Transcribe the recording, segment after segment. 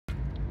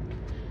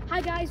Hi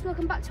guys,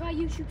 welcome back to our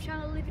YouTube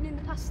channel, Living in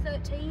the Past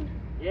 13.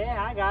 Yeah,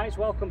 hi guys,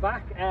 welcome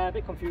back. A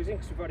bit confusing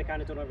because we've already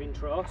kind of done our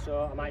intro,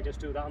 so I might just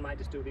do that, I might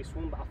just do this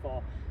one, but I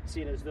thought,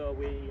 seeing as though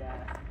we've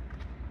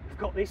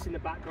got this in the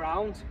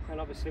background,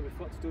 and obviously we've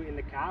got to do it in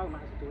the car, we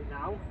might as well do it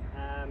now.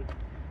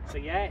 So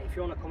yeah, if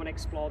you want to come and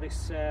explore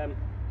this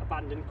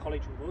abandoned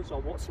college with us, or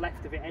what's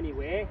left of it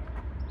anyway,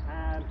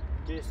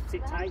 just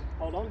sit tight,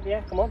 hold on, yeah,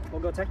 come on,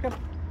 we'll go take them.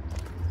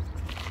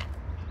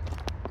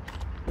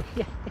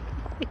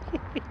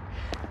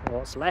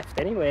 What's left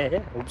anyway,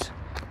 yeah. Oops,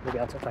 we'll be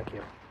able to, thank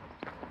you.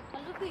 I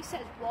love that it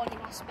says warning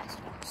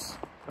asbestos.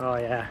 Oh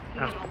yeah.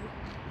 Now.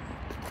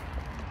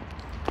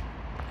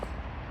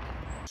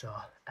 So,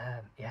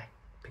 yeah,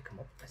 pick them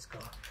up, let's go.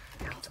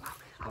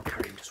 I'll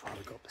carry him just while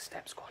we go up the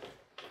steps, go on.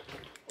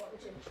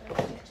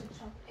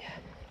 Yeah,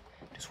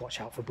 just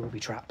watch out for booby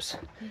traps,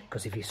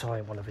 because if you saw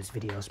in one of his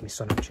videos, my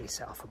son actually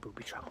set off a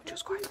booby trap, which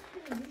was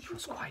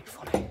quite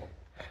funny.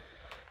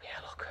 Yeah,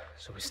 look,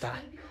 so we start.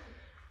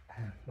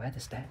 Where are the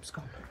steps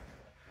gone?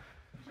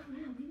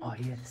 Oh,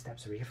 yeah, the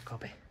steps are here for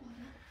Cobie.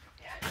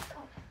 Yeah.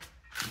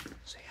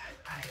 So yeah,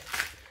 I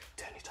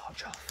turn your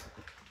torch off.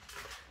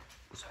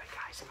 Sorry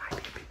guys, it might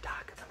be a bit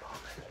dark at the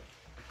moment.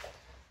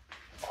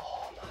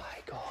 Oh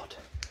my god.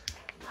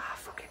 Ah,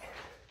 fuck it.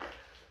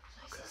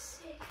 Look at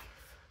this.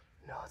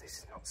 No, this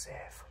is not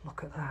safe.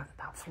 Look at that.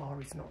 That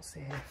floor is not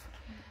safe.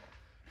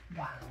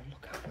 Wow,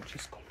 look how much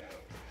it's come down.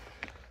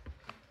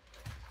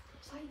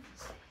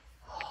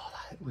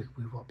 We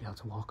won't be able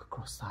to walk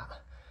across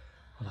that.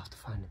 We'll have to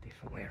find a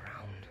different way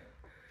around.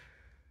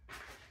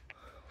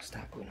 We'll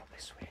start going up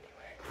this way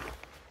anyway.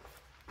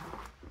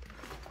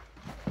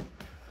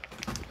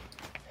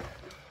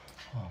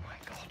 Oh my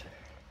god.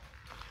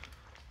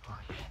 Oh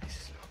yeah, this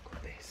is not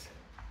good, this.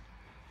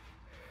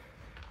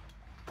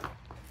 Oh,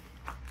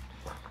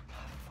 the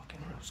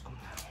fucking roof's come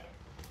down.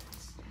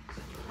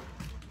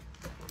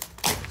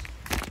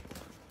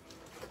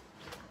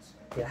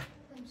 Yeah.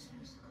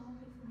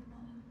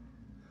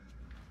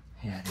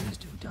 Yeah, they just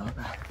do, don't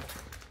they?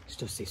 It's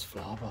just this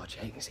floorboard,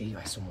 you can see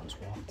where someone's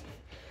walked and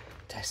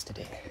tested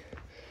it.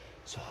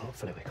 So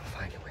hopefully we can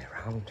find a way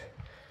around.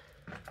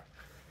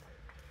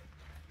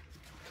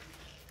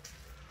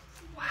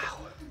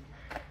 Wow,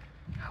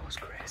 that was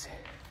crazy.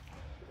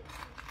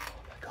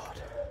 Oh my god.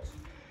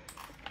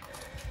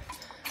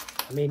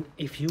 I mean,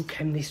 if you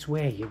came this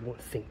way, you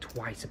wouldn't think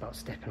twice about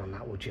stepping on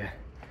that, would you?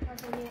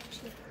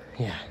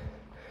 Yeah.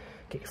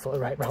 Get your foot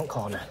right round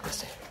corner,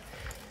 that's it.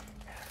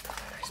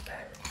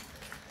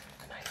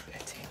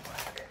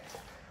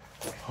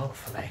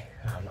 Hopefully,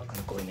 I'm not going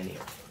to go in any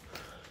up.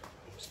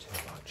 It's too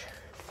much.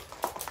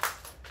 Oh,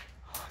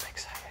 I'm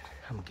excited.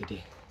 I'm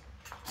giddy.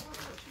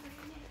 Hopefully.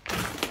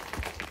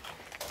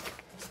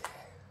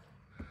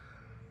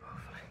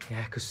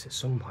 Yeah, because at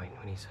some point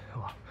we need to.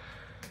 Oh,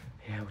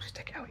 yeah, we'll just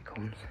take it how it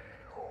comes.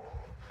 Oh,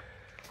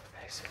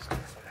 this is good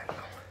for them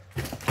now.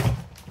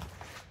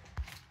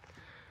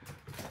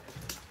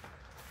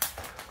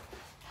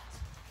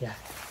 Yeah.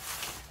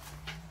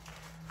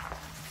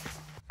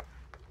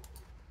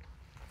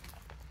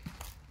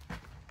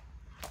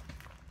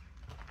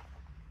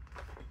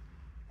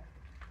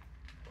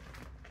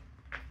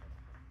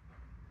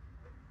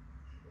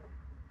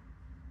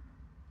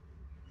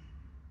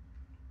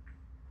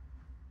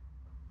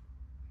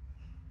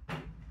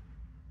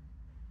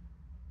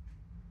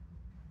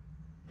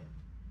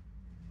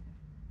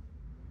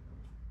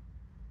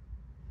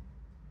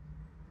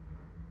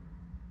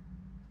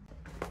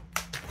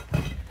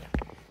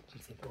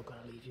 We're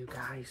gonna leave you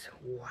guys.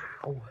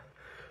 Wow,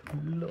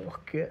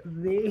 look at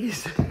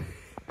this.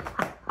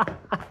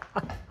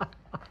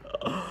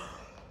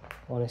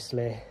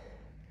 Honestly,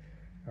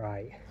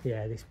 right,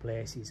 yeah, this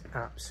place is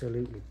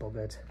absolutely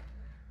buggered.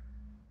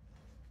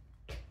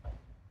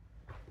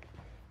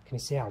 Can you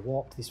see I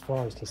walked this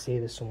floor? You can see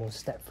there's someone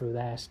stepped through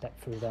there,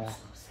 stepped through there.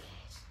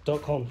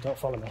 Don't come, don't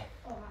follow me.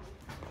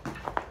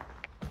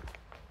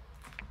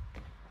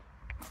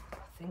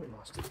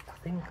 I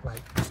think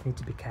like just need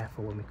to be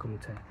careful when we come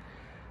to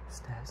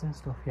stairs and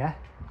stuff, yeah?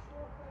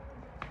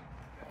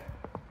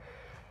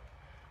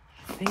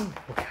 I think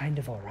we're kind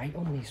of alright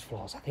on these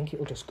floors. I think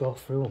it'll just go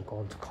through and go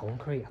onto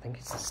concrete. I think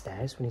it's the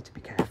stairs we need to be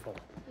careful.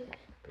 Yeah.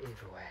 But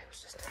either way, it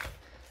was just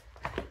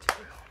an empty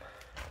room.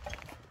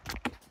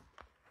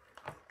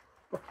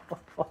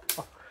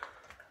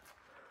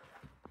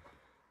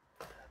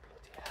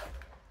 Bloody hell.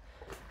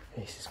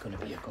 This is going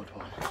to be a good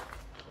one.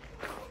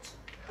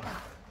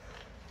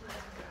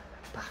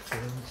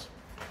 Bathrooms.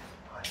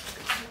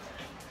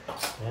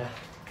 Yeah.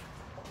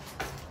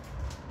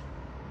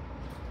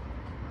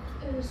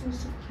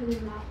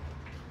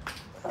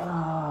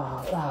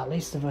 At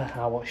least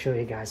I'll show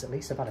you guys. At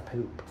least I've had a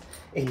poop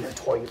in the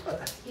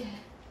toilet. Yeah.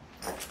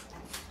 That's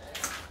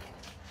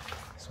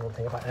one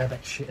thing about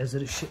airbag shitters,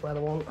 they shit where they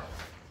want.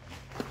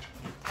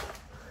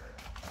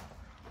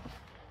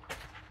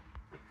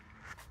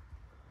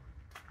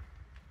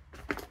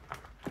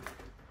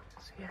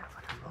 So yeah, I've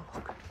had a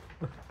look.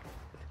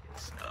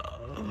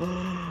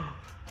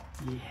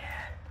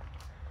 Yeah.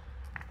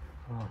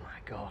 Oh my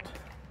god.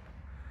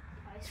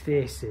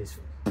 This is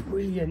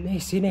brilliant,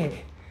 this, isn't it?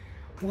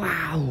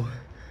 Wow.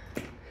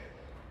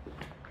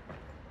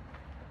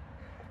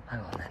 Hang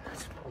on then,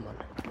 let's put them on.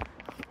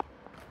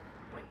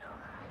 Window.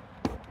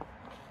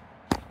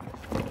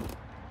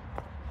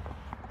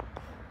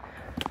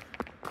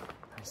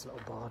 Nice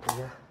little board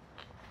here.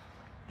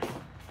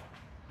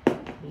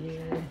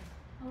 Yeah.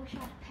 I wish I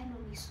had a pen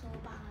on me so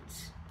bad.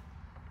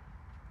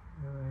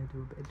 I do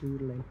a bit of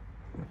doodling.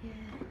 Yeah.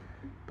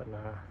 But nah.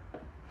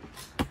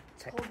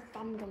 It's called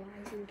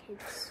vandalising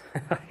kids.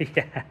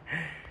 Yeah.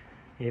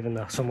 Even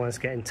though someone's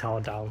getting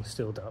torn down,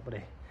 still don't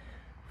they?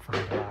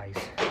 Vandalise.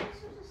 This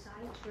was a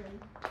side room.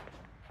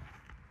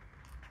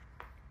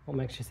 What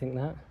makes you think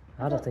that?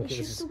 I don't think it's it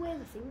was. just the way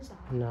the things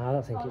are. No, I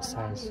don't think it's that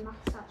might science. be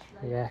maths,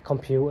 actually. Yeah,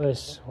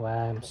 computers, where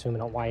I'm assuming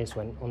that wires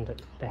went under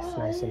desks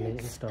nice and neat and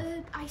it's, stuff.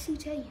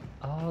 ICT.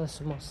 Oh, there's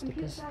some more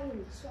Computer stickers.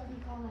 science, whatever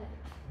you call it.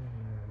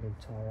 Been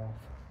tore off.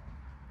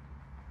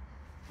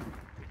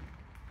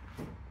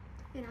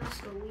 In our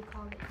school, we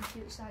call it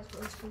computer science,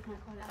 but in school, we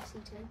call it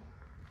ICT.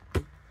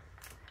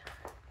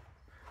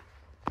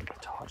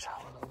 Torch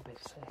out a little bit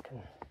so I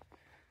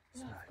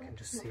can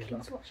just see a kids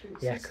lot. watching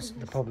this, Yeah, isn't because it?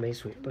 the problem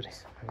is with, but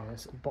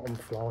the bottom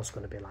floor is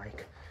going to be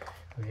like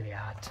really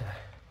hard to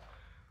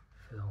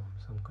film,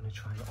 so I'm going to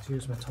try not to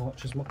use my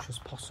torch as much as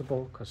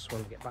possible because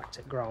when we get back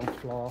to the ground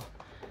floor,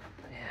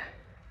 yeah,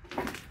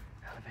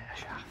 elevator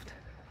shaft.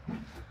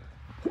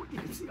 You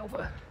can see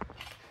over.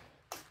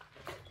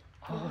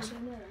 Oh, so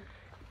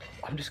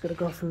I'm just going to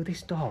go through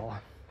this door.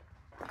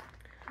 Can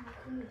I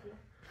come with you?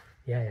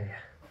 Yeah.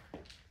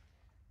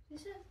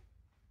 Is it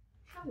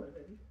a shower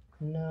room?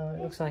 No,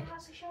 it looks like.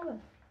 That's a shower.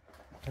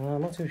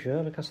 I'm not too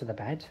sure because of the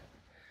bed.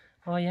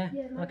 Oh yeah.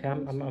 Yeah, Okay,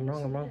 I'm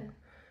wrong.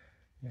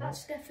 Yeah.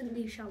 That's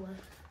definitely a shower.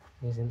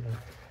 Isn't it?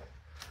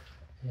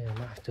 Yeah, I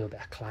might have to do a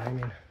bit of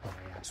climbing. Oh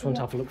yeah, I just want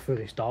to have a look through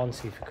this door and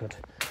see if we could.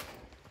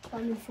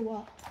 Climbing for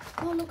what?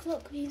 Oh look,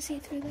 you can see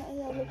through that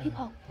little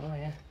peephole. Oh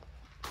yeah.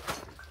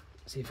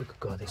 See if we could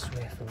go this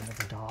way through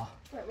another door.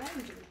 Wait, where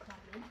would you be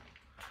climbing?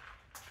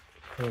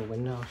 Through a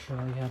window, I'll show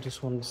you. I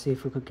just wanted to see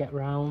if we could get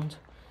round,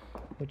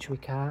 which we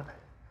can't.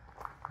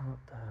 What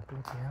the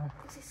bloody hell?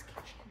 What's this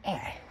kitchen?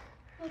 Eh.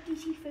 Oh,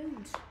 DT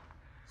Foods.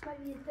 This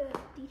might be the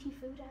DT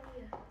Food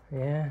area.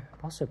 Yeah,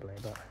 possibly,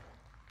 but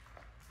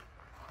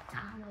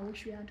Damn, I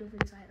wish we had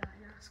ovens like that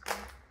in our school.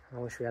 I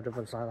wish we had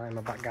ovens like that in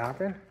my back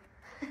garden.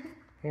 Can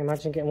you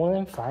imagine getting one of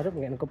them fired up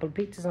and getting a couple of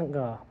pizzas and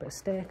go, a bit of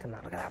steak and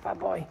that? Look at that bad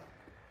boy.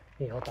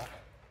 Here, hold that.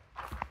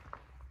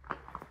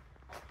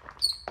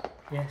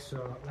 Yeah,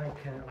 so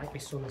like my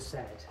son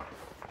said,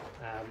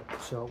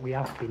 so we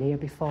have been here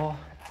before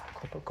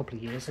a couple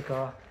of years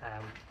ago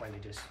when we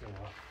just,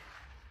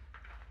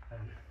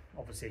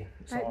 obviously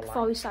Right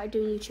before we started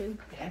doing YouTube.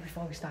 Yeah,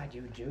 before we started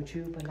doing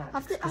YouTube and that.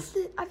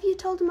 Have you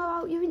told them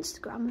about your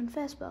Instagram and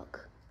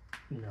Facebook?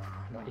 No,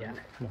 not yet.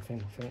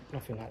 Nothing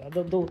like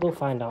that. They'll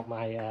find out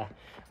my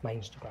my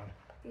Instagram.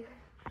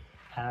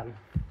 Yeah.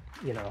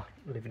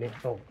 Living in,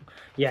 oh,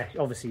 yeah,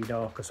 obviously,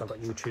 because I've got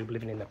YouTube,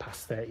 living in the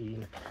past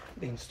 13,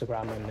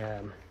 Instagram and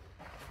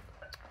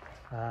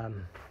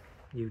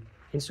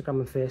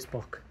Instagram and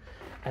Facebook.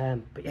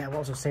 But yeah,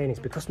 what I was saying is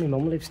because my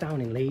mum lives down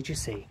in Leeds, you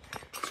see,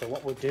 so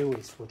what we'll do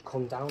is we'll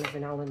come down every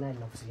now and then,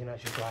 obviously,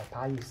 as you drive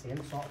by, you see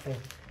them sort of thing,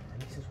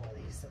 and this is one of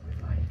these that we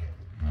like.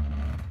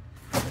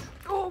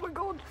 Oh my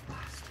god!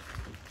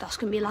 That's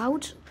gonna be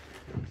loud.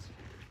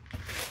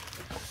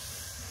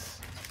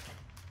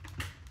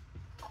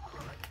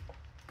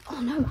 Oh,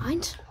 no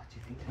mind. What do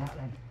you think of that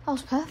then? That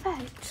was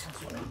perfect.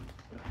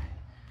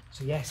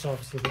 So yes,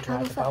 obviously we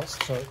drive about.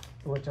 So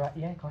we'll drive.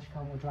 Yeah, of course you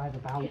can. We'll drive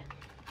about,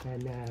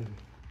 and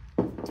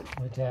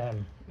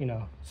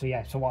So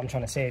yeah. So what I'm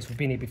trying to say is we've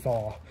been here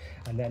before,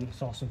 and then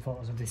saw some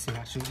photos of this thing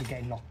absolutely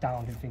getting knocked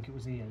down. Didn't think it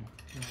was here.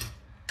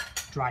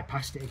 Drive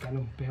past it again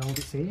and behold,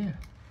 it's here.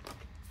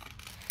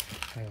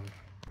 Hang on.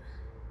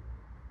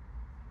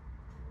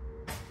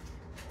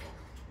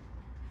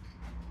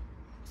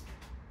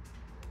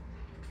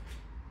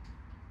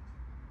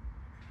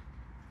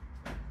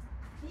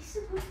 This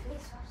is a good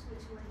place for us to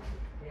win.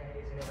 Yeah,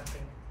 it is, isn't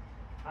it?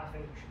 I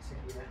think we should sit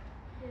here,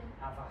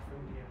 have our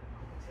food here and a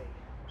cup of tea.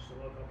 Watch the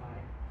logo by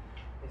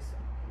this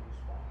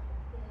spot.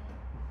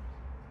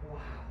 Yeah.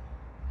 Wow.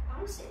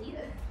 I'm sitting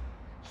here.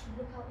 Should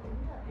look out the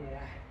window.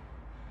 Yeah.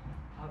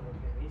 I look at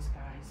these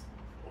guys.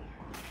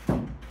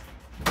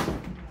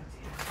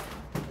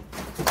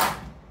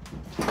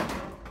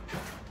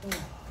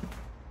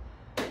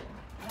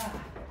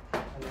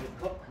 And then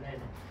cut and then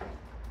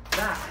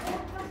that.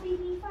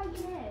 BB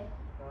fighting here.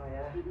 Oh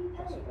yeah. BB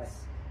Possibly. pellets.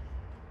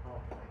 Oh,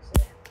 thanks.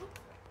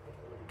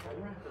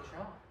 Camera, good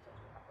shot.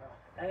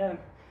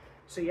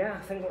 So yeah, I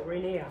think what we're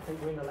in here, I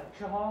think we're in the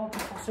lecture hall,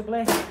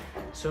 possibly.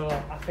 So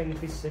I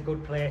think this is a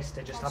good place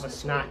to just have a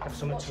snack, have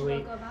something to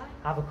eat,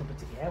 have a cup of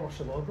tea. Yeah, watch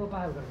the logo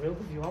by. We've got a real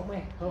good view, haven't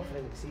we?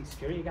 Hopefully we can see the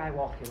security guy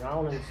walking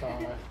around and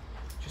sort of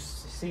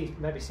just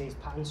maybe see his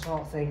pattern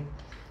sort of thing.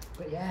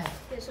 But yeah.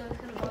 Yeah, so I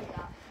can avoid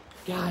that.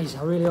 Guys,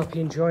 I really hope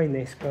you're enjoying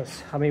this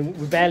because I mean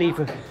we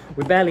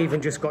barely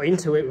even just got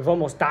into it. We've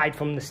almost died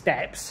from the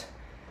steps.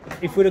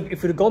 If we'd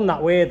have gone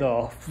that way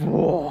though,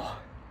 whoa,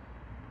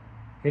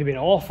 It'd have been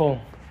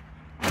awful.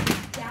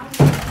 Down.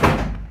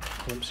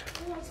 Oops.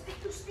 Oh, it's a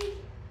bit dusty.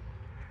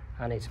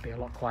 I need to be a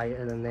lot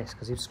quieter than this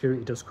because if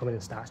security does come in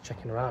and starts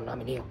checking around, I'm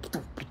in here.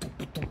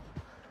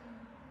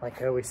 Like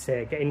I always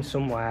say, get in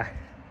somewhere,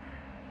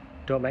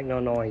 don't make no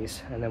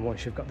noise, and then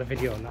once you've got the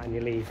video on that and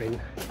you're leaving,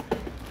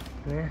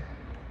 yeah,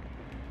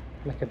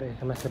 make a bit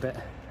of noise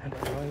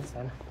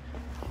then.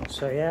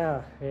 So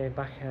yeah, we're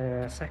back in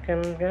a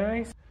second,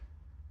 guys.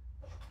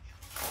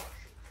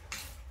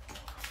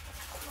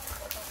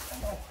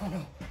 Oh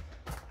no.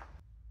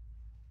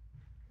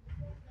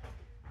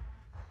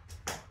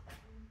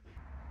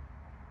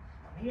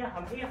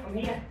 I'm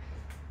here.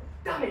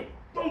 Damn it,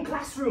 wrong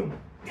classroom.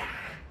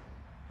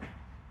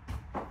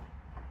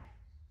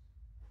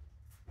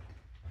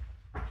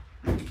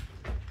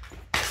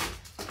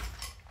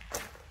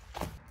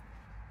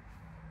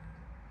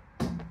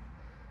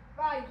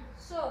 Right,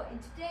 so in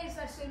today's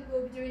lesson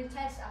we'll be doing a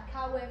test. I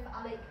can't wait for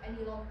Alec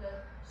any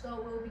longer.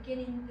 So we're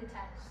beginning the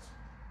test.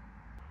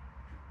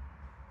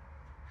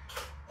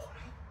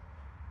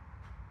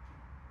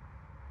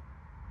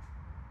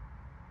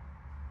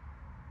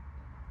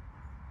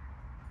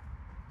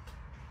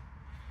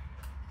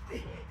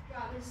 Right,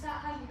 we'll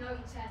start handing out your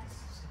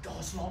tests. The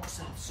door's locked,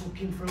 so I've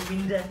sunk in for a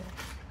window.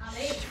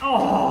 Alec,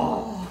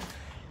 Oh,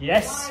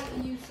 yes. why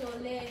are you so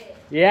late?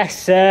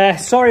 Yes,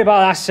 sorry about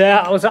that,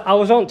 sir. I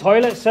was on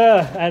toilet,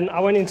 sir, and I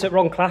went into the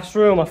wrong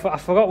classroom. I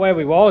forgot where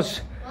we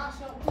was. That's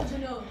not good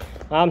enough.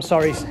 I'm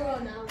sorry.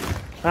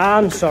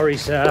 I'm sorry,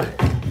 sir.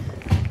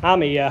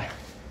 I'm here.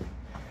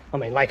 I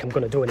mean, like I'm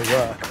gonna do any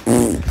work.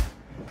 Right,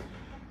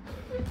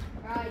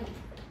 I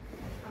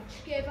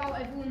just gave out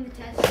everyone the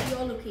test.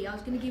 You're lucky. I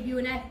was going to give you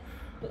an F,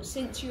 but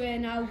since you're here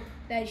now,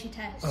 there's your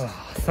test.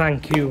 Oh,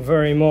 thank you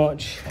very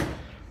much.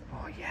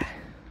 Oh yeah.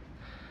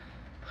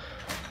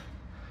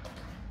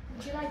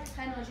 Would you like a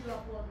pen or do you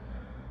want one?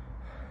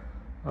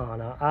 Oh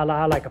no,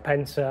 I like a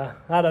pen, sir.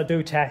 I don't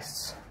do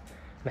tests.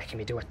 Making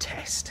me do a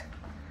test.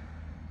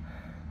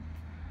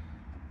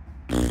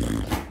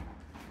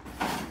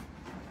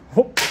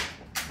 Oh.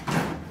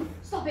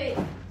 Stop it!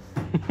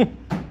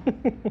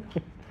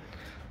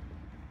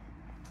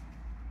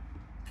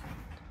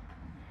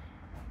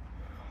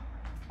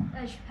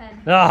 There's your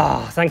pen.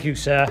 Ah, thank you,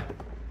 sir.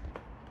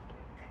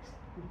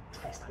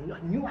 Test. I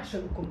knew I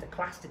shouldn't have come to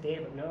class today,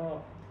 but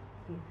no.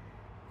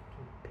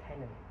 Pen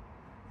and...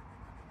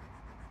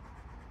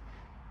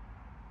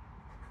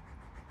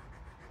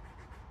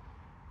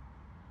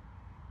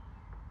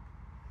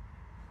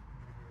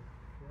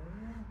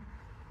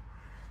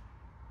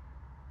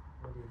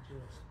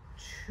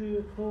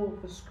 Too cool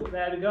for school.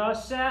 There we go,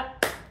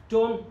 set,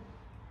 done,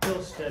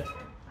 dusted.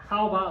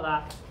 How about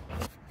that?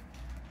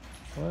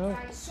 Well,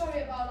 Right,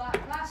 sorry about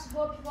that, class. I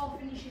hope you've all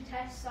finished your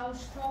tests. I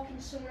was talking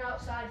to someone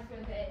outside for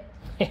a bit.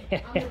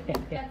 I'm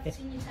looking at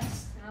your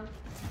tests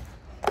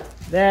now.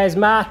 there's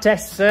my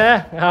test,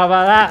 sir. How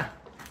about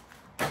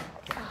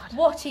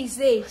What is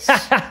this?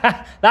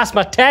 that? That's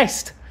my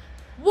test.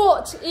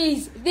 What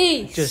is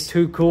this? Just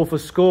too cool for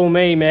school,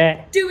 me,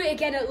 mate. Do it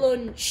again at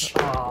lunch.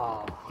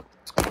 Oh,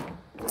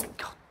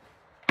 God.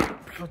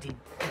 Bloody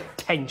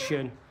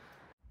tension.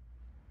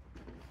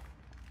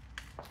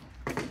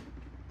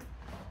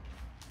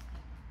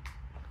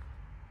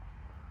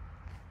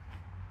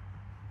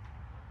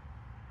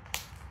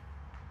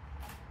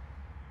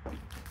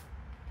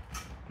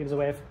 Give us a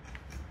wave.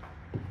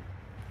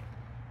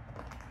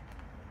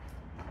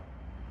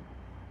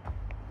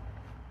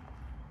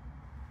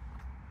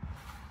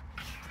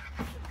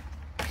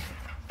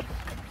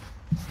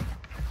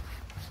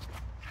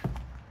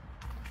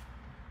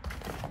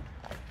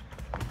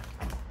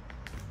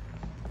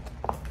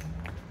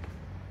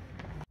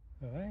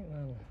 Alright,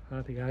 well, I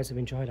hope you guys have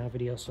enjoyed our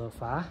video so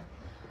far.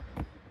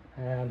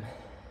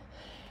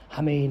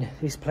 I mean,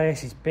 this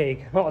place is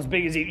big. Not as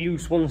big as it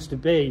used once to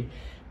be.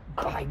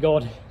 By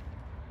God.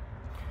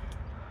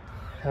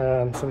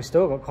 So we've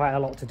still got quite a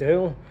lot to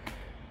do.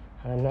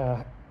 And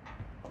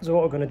so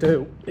what we're going to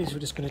do is we're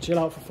just going to chill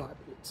out for 5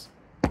 minutes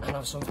and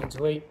have something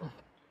to eat.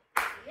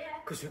 Yeah.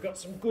 Because we've got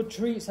some good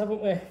treats,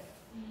 haven't we?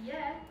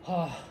 Yeah.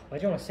 Oh, where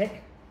do you want to sit?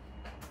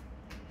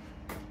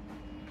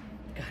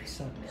 God, it's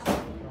so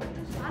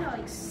I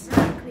know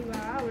exactly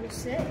where I want to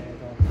sit.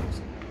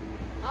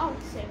 I want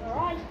to sit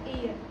right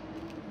here.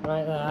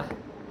 Right there.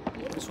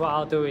 So what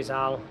I'll do is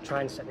I'll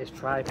try and set this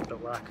tripod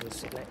up where I can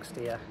sit next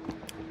to you.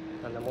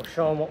 And then we'll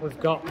show them what we've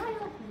got. Can I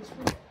open this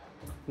one?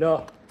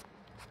 No.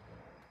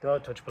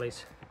 Don't touch,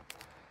 please.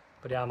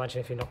 But yeah, imagine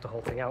if you knocked the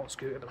whole thing out,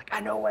 Scooter would be like, I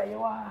know where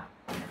you are.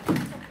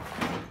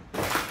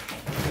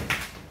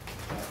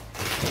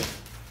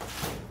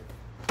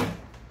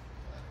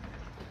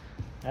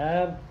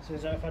 So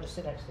is that if I just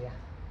sit next to you?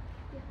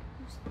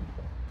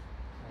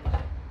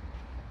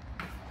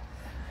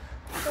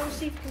 Go and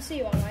see if you can see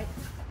you alright.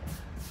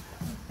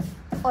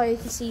 Oh, you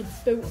can see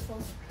beautiful.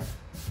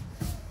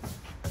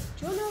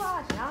 Do you know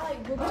what I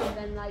like rubs and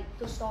then like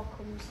dust all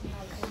comes and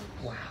like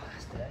Wow,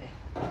 that's dirty.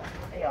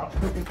 Yeah,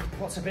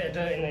 what's a bit of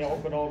dirt in the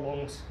old good old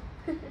lungs?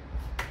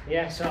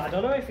 Yeah, so I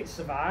don't know if it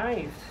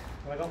survived.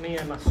 Well, I got me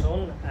and my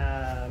son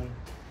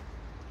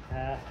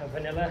A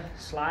vanilla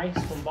slice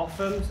from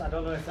Botham's. I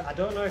don't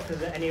know if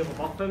there's any other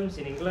Botham's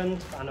in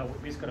England. I know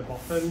Whitby's got a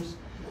Botham's.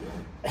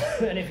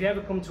 And if you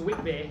ever come to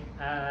Whitby,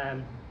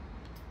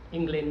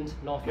 England,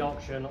 North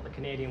Yorkshire, not the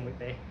Canadian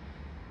Whitby.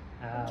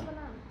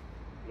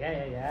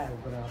 Yeah, we're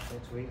gonna have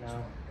something to eat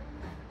now.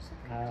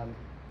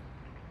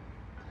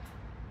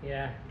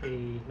 Yeah,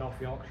 the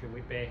North Yorkshire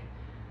Whitby.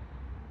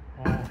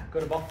 Go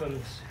to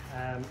Botham's.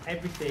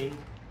 Everything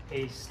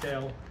is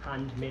still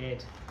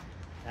handmade,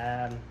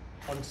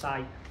 on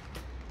site.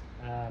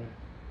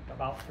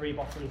 About 3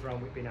 Botham's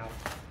around Whitby now.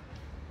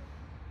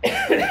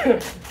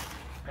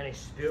 And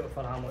it's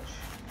beautiful how much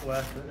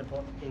work that they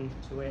put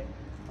into it.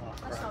 Oh,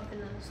 That's not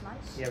vanilla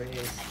slice. yeah, it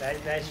is.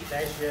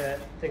 There's your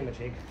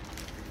thingamajig.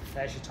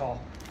 There's your top,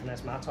 and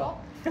there's my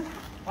top.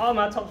 Oh,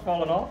 my top's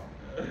fallen off.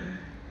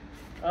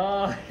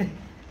 Oh.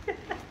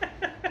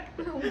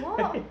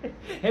 What?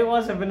 It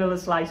was a vanilla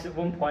slice at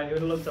one point. It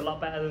would have looked a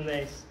lot better than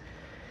this.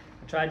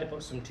 I tried to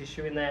put some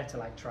tissue in there to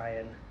like try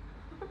and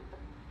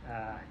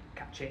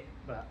catch it,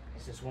 but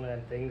it's just one of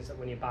them things that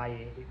when you buy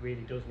it, it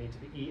really does need to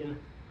be eaten.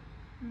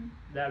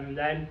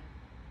 Then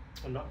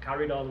I'm not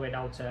carried all the way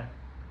down to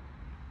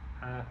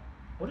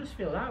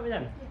Huddersfield, aren't we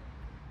then?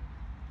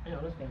 Yeah.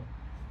 Huddersfield.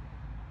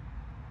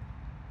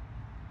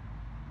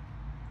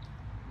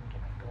 Oh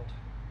my God.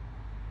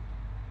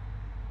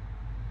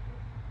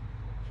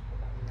 Just put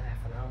that in there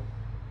for now.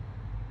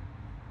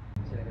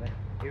 So anyway,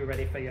 you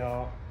ready for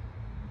your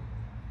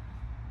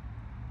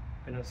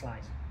vanilla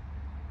slice?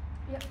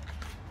 Yep.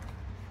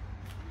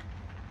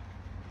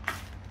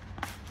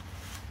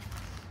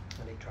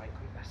 I need to try and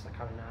cook best I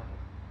can now.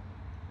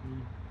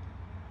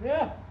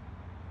 Yeah.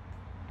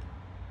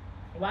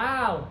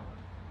 Wow.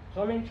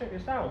 So I mean, check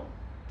this out.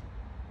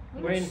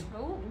 We're in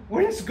school.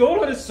 We're in school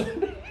on a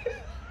Sunday.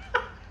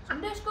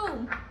 Sunday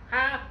school.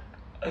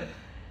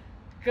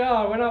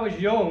 God, when I was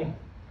young,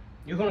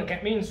 you couldn't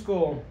get me in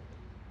school,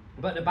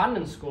 but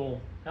abandoned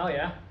school. Hell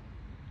yeah.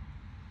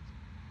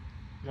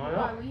 Why not?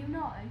 Why were you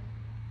naughty?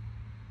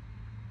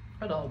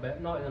 A little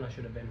bit, naughtier than I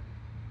should have been.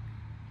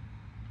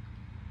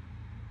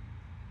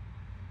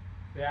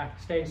 Yeah,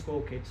 stay in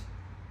school, kids.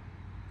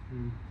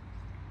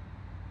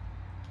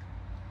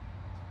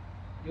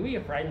 You with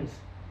your friends,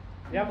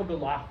 you have a good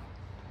laugh,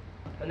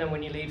 and then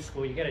when you leave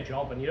school, you get a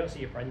job and you don't see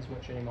your friends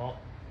much anymore.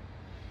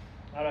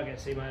 I don't get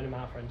to see any of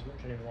my friends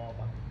much anymore,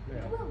 but you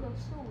know. I will go to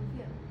school with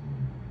you.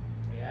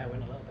 Yeah, I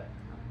went a little bit.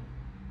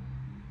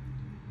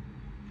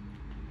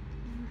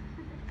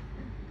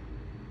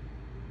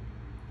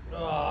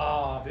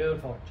 Oh,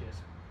 beautiful.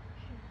 Cheers.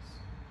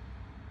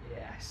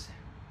 Yes.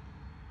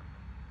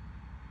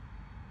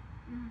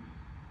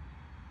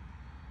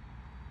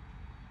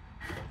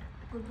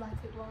 Good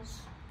life it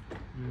was.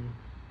 And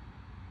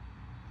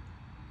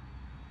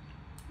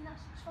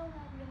that's the song I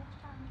really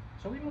understand.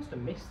 So we must have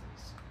missed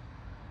this.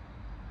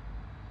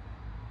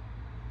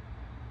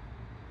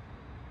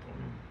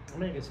 I'm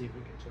going to see if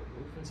we get to a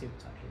roof and see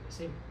what's actually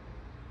missing.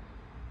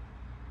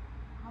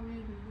 How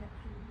many do we get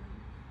to the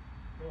roof?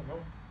 I don't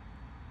know.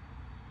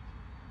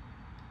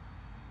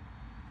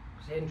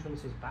 Because the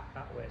entrance is back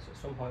that way, so at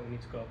some point we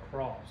need to go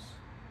across,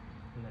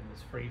 and then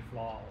there's 3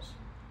 floors.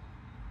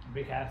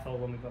 Be careful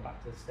when we go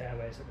back to the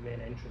stairways at the main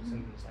entrance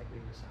and just like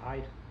leave the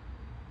side.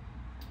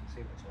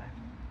 See what's left.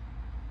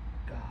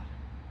 God.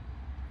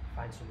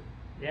 Find some.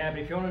 Yeah, but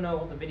if you want to know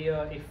what the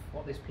video,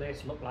 what this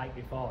place looked like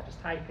before, just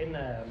type in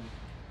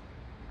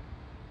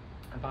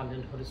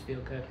abandoned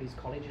Huddersfield Kirklees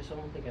College or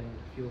something, and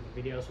a few of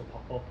the videos will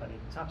pop up, and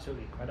it's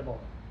absolutely incredible.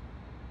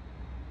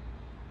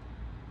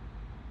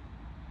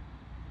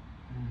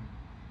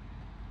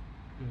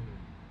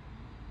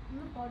 On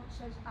the board it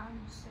says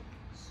I'm 6.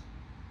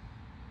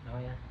 Oh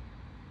yeah.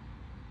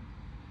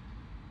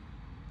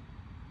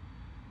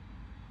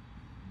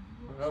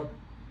 Oh.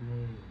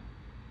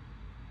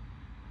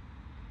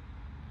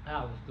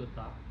 That was good,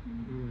 that.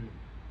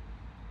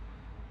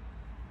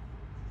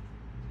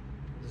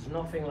 There's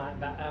nothing like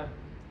better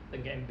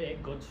than getting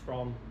baked goods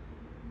from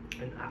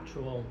an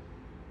actual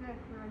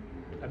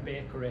a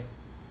bakery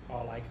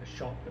or like a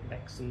shop that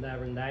bakes them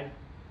there and then,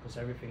 because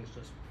everything's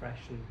just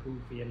fresh and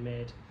poofy and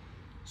made.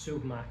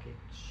 Supermarket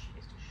shit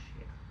is just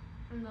shit.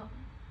 I'm not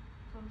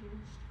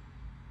confused.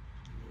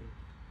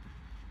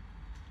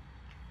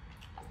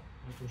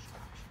 Little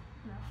scraps.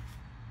 No.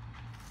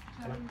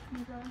 Can I? Can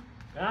you go?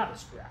 The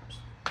scraps.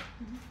 Oh,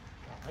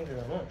 thank you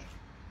very much.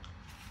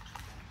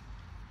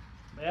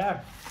 But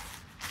yeah.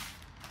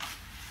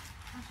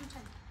 Have some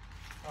tea.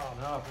 Oh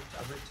no,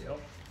 I've ripped it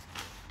up.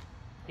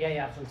 Yeah,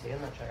 have some tea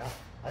in that, check out.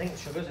 I think the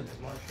sugar's a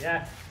bit much,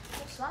 yeah.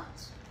 What's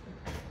that?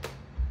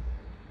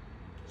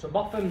 So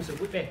Botham's at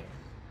Whitby.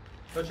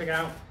 Go check it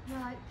out.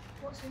 Right,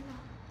 what's in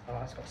that? Oh,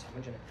 that's got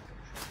sandwich in it.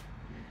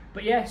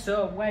 But yeah,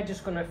 so we're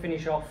just going to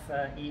finish off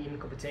eating a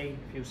cup of tea,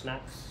 a few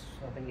snacks.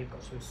 I think you've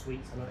got some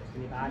sweets, I noticed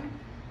in your bag.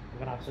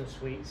 We're going to have some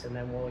sweets and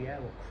then we'll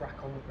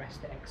crack on with the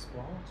rest to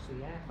explore. So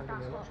yeah, thank you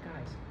very much,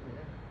 guys.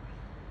 Yeah.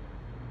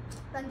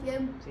 Thank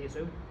you. See you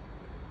soon.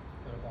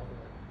 Not a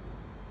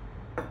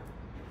bother.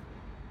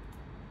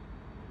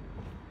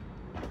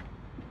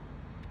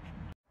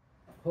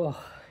 Oh,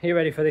 are you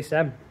ready for this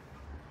then?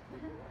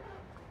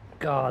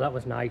 God, that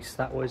was nice.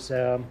 That was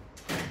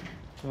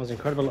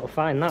incredible little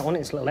find, that one.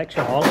 It's a little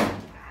extra haul.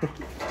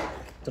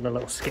 Done a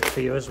little skip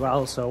for you as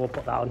well, so we'll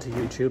put that onto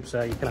YouTube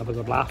so you can have a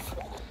good laugh.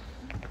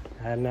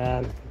 And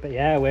but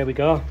yeah, away we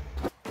go.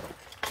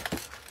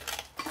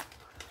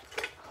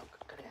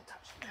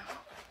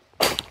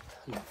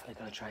 I'm definitely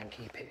gonna try and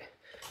keep it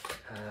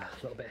a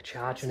little bit of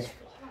charge in it.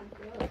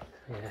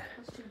 Yeah.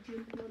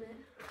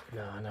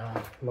 No,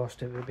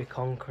 most of it will be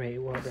concrete.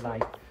 It won't be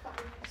like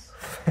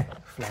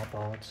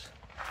floorboards.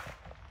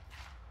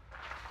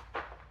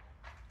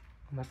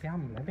 Maybe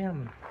I'm a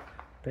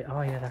bit.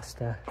 Oh yeah, that's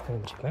the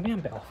thing. Maybe I'm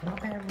a bit off on my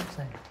parents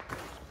then.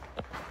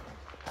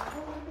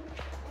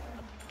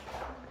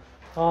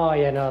 Oh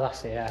yeah, no,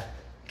 that's it. Yeah.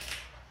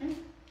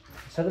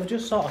 So they've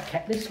just sort of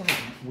kept this like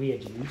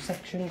weird U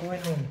section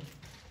going on.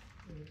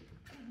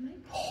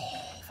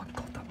 Oh, thank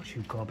God, that was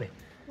you, Cobie.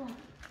 What?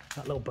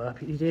 That little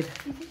burp you did.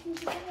 Do you think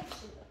he's a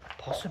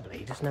possibly,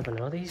 you just never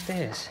know these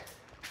days.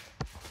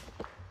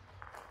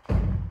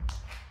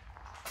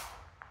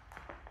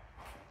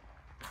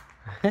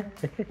 Is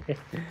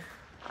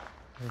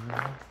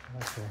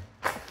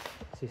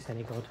this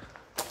any good?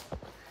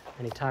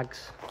 Any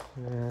tags?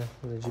 The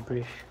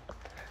gibberish.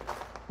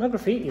 No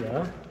graffiti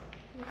though,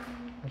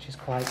 which is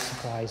quite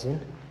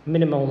surprising.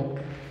 Minimal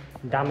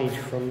damage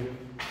from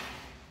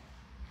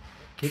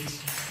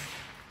kids.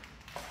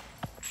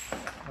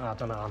 Oh, I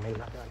don't know, I mean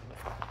that.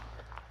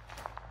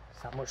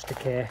 Is that much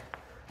decay?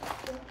 Oh,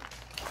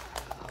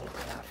 look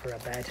at that for a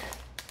bed.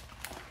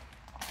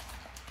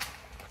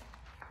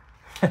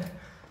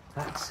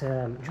 That's, do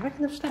you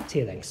reckon they've slept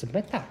here then? Because they've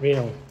made that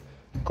real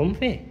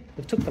comfy.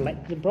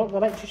 They brought the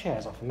electric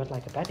chairs off and made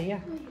like a bed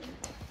here.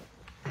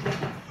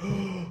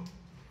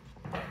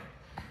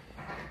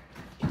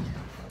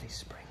 Bloody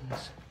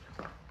springs.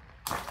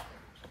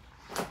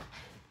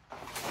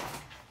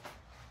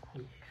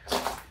 Yeah.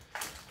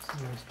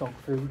 Some nice dog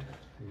food.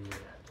 Yeah.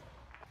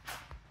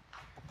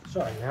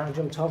 Sorry, now I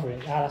jumped over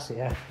it. Ah, that's it,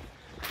 yeah.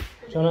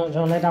 Do you want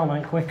to lay down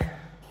right quick?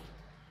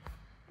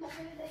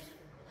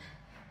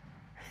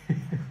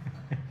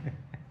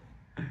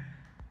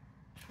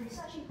 It's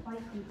actually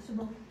quite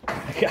comfortable.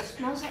 Yeah. It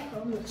smells like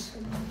homeless.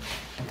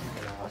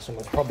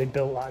 Someone's probably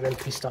built that and then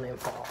pissed on it and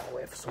thought, oh,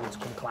 wait for someone to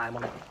come climb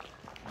on it.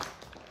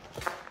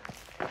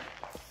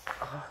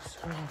 Oh,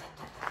 sorry.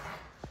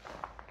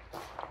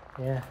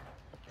 Yeah.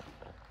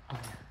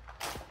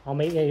 I'll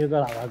meet you, you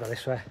go that way, I'll go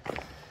this way.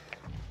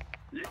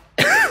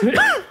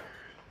 God,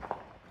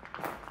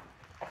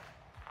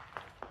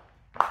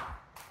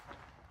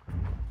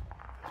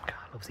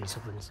 I love these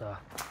ovens though.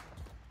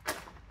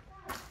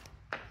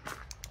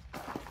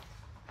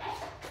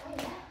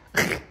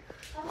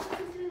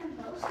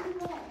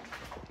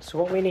 So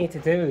what we need to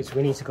do is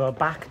we need to go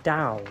back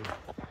down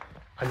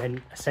and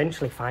then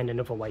essentially find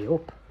another way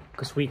up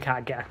because we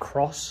can't get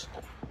across,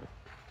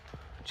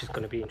 which is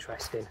going to be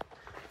interesting.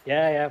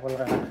 Yeah, well,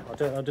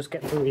 I'll just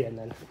get through here and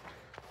then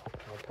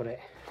I'll put it.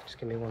 Just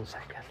give me 1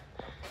 second.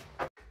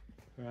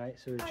 Right,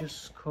 so we've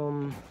just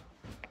come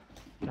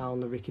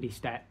down the rickety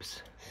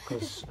steps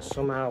because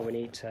somehow we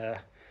need to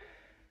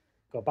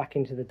go back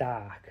into the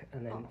dark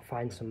and then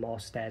find some more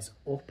stairs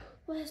up.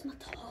 Where's my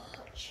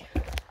torch?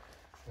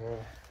 Yeah.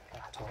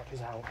 Our torch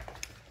is out.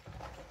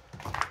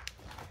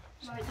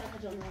 Right, I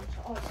don't know.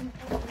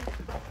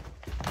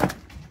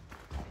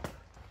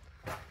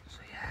 So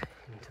yeah,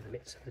 into the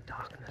midst of the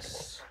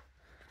darkness.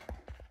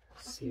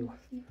 See what...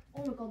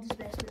 Oh my God, this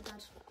basement,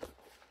 Dad.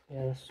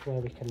 Yeah, that's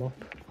where we came up.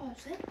 Oh,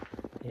 is it?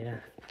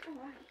 Yeah.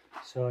 Alright.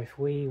 So if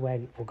we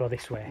went, we'll go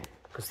this way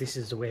because this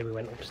is the way we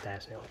went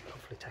upstairs. And it'll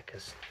hopefully take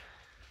us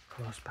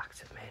close back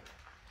to the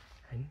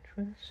main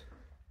entrance.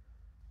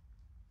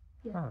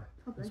 Yeah,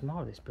 there's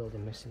more of this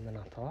building missing than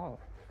I thought.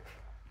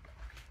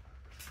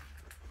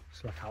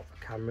 Let's look out for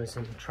cameras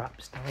and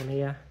traps down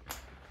here.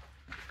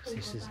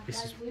 This is.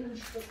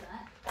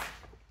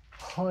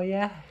 Oh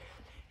yeah.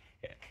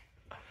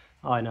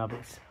 Oh, I know, but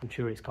I'm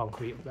sure it's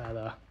concrete up there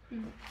though.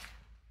 Mm.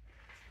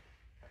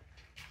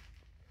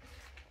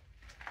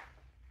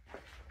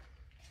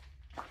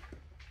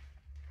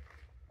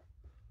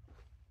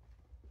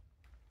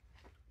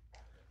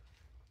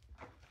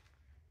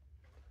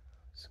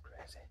 It's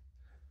crazy.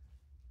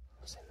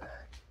 What's in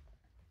there?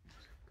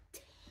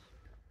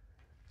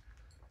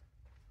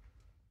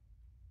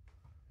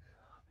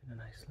 In a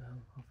nice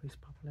little office,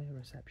 probably a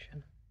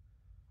reception.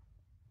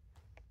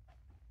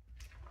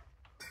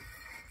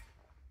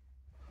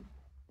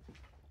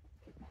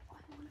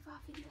 One of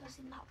our videos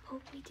in that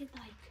pub, we did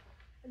like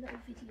a little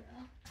video.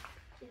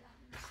 Did that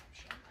in the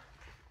reception.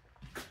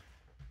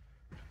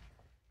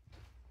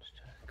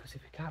 Because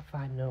if we can't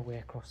find no way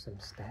across them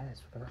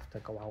stairs, we're gonna have to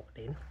go out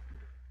and in.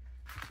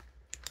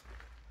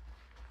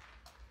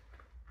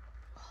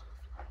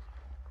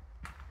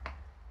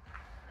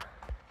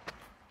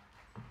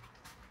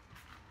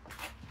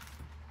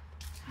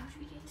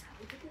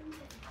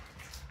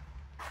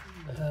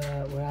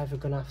 We're either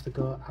going to have to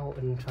go out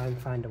and try and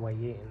find a way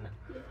in,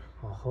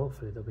 or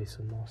hopefully there'll be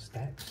some more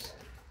steps.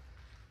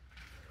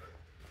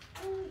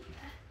 Oh,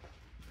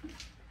 yeah.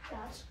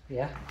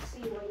 Yeah? See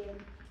you way in.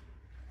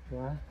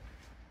 Where?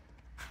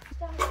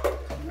 No.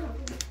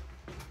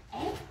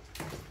 Eh?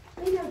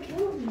 We don't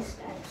kill these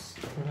steps.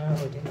 No,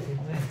 we didn't, did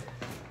we?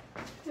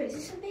 Wait, is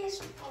this a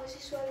basement or is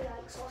this where we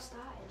like sort of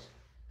started?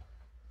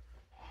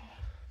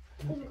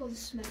 Oh my god, the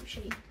cement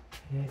sheet.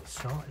 Yeah, it's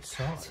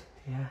sort.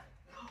 Yeah.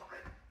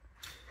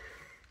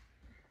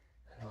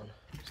 Hang on.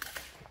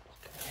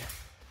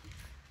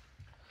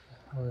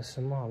 Oh, there's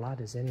some more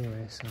ladders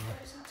anyway, so...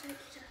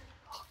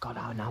 Oh god,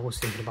 I was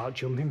thinking about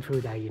jumping through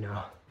there, you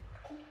know.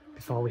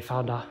 Before we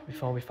found our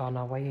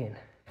way in.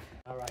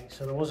 Alright,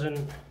 so there wasn't...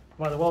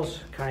 Well, there was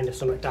kind of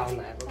something down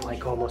there, but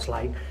like almost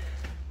like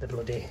the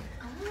bloody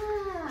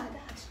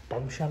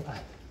bomb shelter.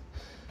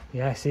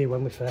 Yeah, see,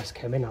 when we first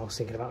came in, I was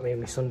thinking about me and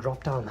my son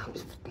dropped down. That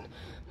was a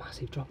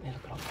massive drop. Look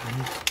at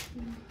that.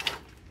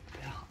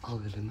 Yeah, all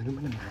the aluminum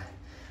in there.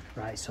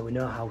 Right, so we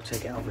know how to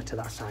get over to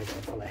that side,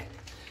 hopefully.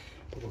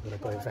 But we're going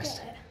to go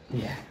investigate.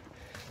 Yeah,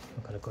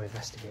 we're going to go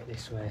investigate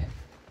this way.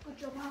 Good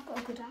job, I've got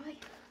a good eye.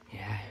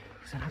 Yeah,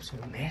 it's an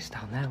absolute mess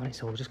down there, wasn't it?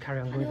 So we'll just carry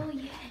on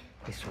going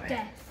this way.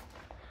 Death.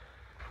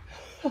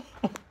 I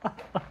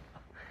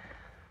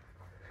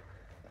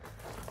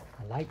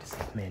like to see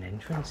if main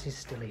entrance is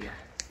still here.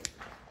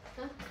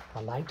 Huh? I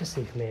like to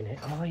see if main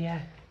entrance. Oh yeah.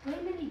 We're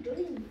nearly done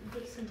in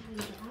this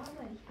entire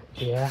aren't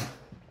we? Yeah,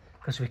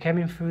 because we came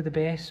in through the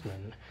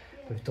basement.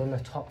 We've done the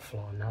top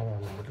floor, now we're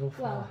on the middle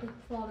floor. Well, the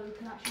floor that we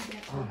can actually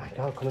get to. Oh my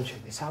god, come and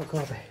check this out,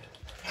 Cobie.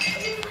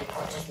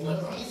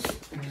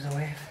 Use a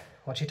wave.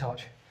 Watch your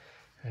torch.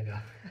 There you go.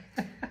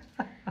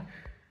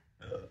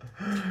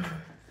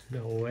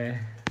 No way.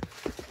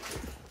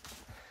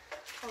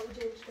 Oh, we're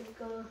just going to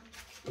go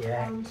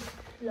Yeah. around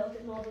a little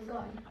bit more than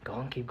going. Go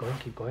on, keep going,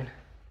 keep going.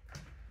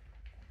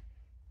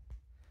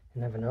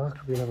 You never know,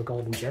 could be another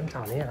golden gem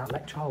down here. That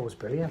lecture hall was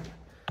brilliant.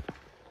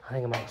 I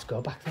think I might just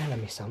go back there and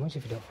have my sandwich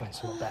if you don't find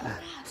something better.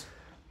 Dad,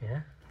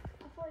 Yeah?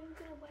 I thought you were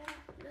going to wear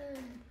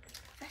the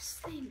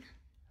vest thing.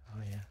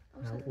 Oh yeah.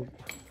 No, we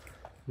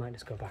might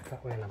just go back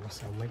that way and have my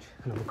sandwich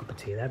and have a cup of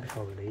tea there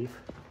before we leave.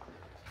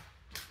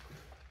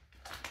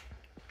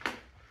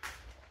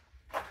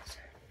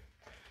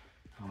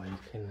 Oh, you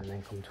can and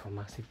then come to a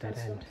massive dead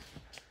end.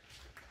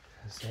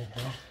 That's it,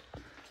 yeah. Oh,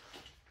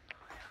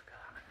 yeah, look at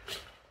that.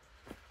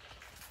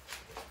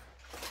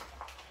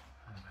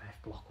 Where if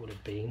block would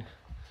have been.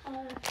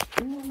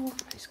 Ooh,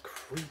 it's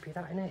creepy,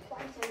 that, isn't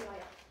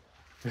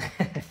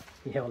it?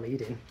 You're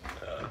leading.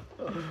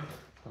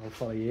 All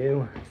for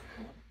you.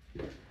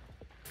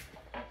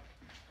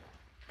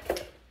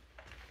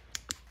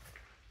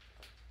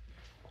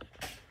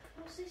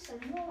 What's this then?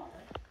 Water?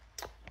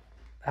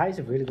 That is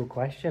a really good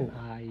question.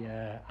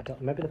 I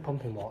don't. Maybe they're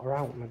pumping water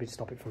out. Maybe to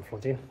stop it from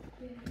flooding.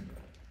 Yeah.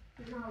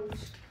 Now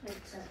it's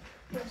like that.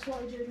 That's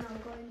what we do now,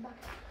 going back.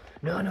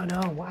 No.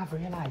 What I've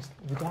realised,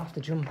 we don't have to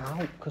jump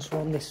out because we're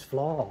on this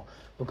floor.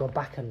 We'll go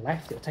back and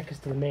left. It'll take us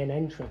to the main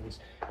entrance,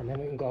 and then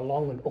we can go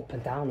along and up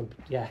and down. And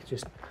yeah,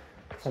 just So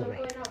follow we're me.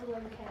 going out the way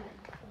we came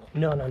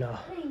in. No.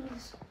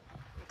 Please.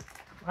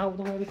 Out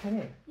the way we came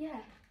in. Yeah.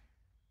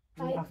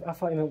 I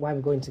thought you meant why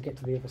we're going to get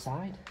to the other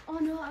side. Oh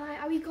no,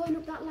 are we going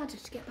up that ladder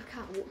to get back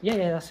out?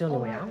 Yeah, that's the only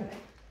way right, out. right.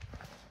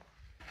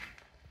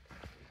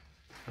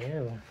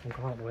 Yeah, we'll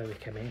go out the way we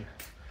came in.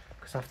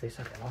 Because after this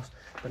I get lost.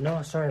 But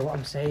no, sorry, what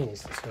I'm saying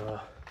is so...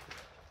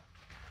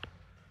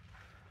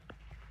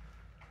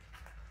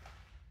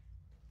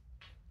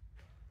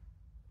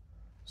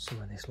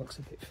 Some of this looks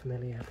a bit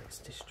familiar, but it's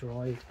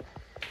destroyed.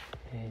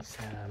 It's,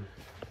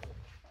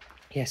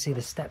 yeah, see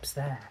the steps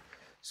there.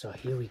 So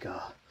here we go.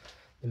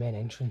 The main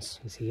entrance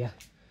is here.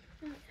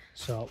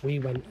 So we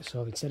went,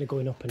 so instead of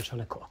going up and trying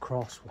to cut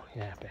across, well,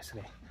 yeah,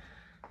 basically,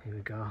 here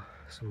we go.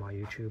 Some more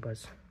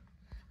YouTubers.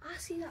 I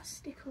see that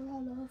sticker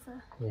all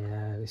over.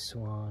 Yeah, this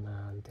one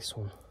and this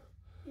one.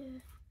 Yeah,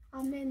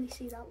 I mainly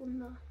see that one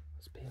though.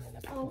 It's been in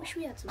a bit. Oh, I wish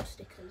we had some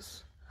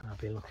stickers. I've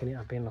been looking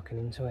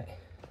into it.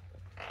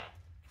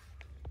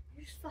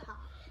 Just for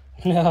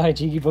that. No,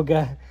 cheeky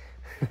bugger.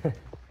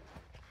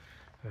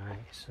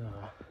 Right, so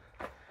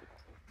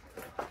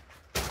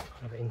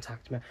have it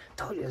intact.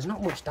 Told you, there's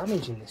not much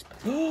damage in this.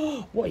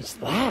 What is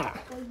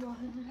that?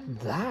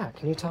 That?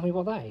 Can you tell me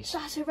what that is?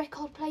 That's a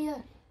record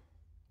player.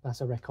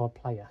 That's a record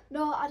player.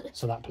 No,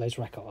 So that plays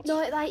records. no,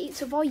 like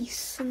it's a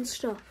voice and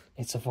stuff.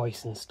 It's a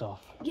voice and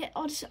stuff. Yeah,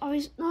 no,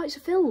 it's a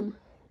film.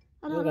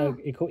 I don't know.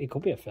 It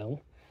could be a film.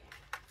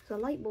 There's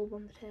a light bulb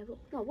on the table.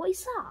 No, what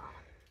is that?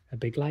 A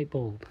big light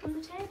bulb. On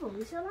the table,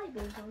 is there a light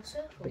bulb on a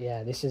circle? But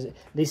yeah, this is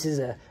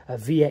a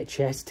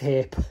VHS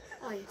tape.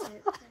 Oh, you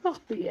take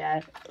it.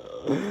 Yeah.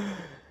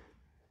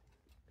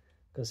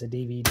 Because the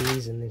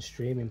DVDs and the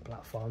streaming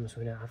platforms,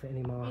 we don't have it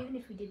anymore. Even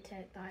if we did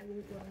take that, it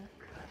wouldn't work.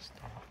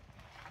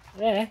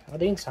 Yeah,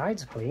 the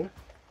inside's clean.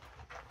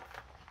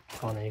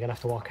 Oh no, you're gonna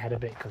have to walk ahead a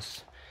bit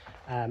because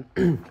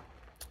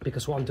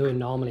because what I'm doing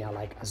normally,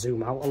 I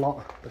zoom out a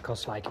lot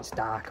because like it's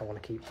dark. I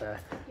want to keep the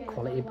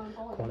quality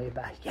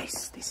better.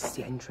 Yes, this is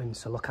the entrance,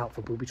 so look out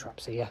for booby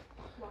traps here.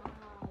 Wow.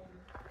 Yeah,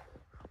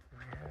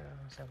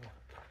 let's have a look.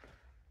 Oh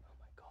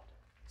my god,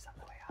 is that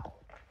the way out?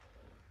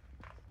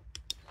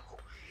 Oh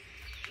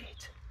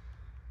shit!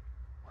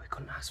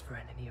 ask for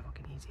any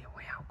fucking easier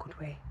way out, could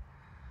we?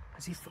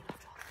 As if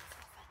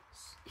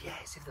yeah,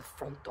 as if the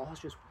front door's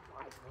just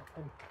wide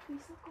open. Can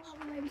we still go out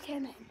the way we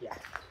came in? Yeah.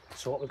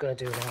 So what we're gonna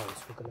do now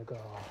is we're gonna go.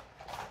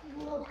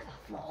 Look at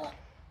that floor.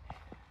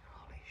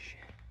 Holy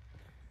shit.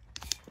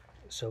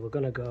 So we're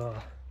gonna go.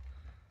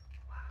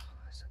 Wow,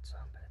 that's some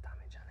bit of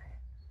damage on it.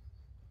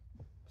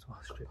 So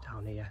I'll strip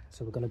down here.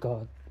 So we're gonna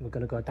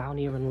go down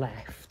here and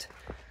left,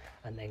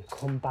 and then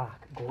come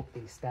back, go up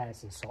these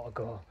stairs, and sort of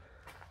go,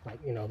 like,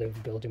 you know, the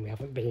building we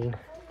haven't been.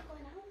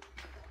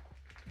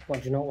 What,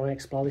 do you not want to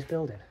explore this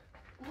building?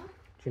 What?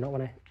 Do you not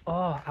want to?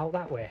 Oh, out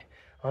that way.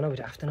 Oh no, we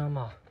don't have to know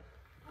more.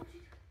 I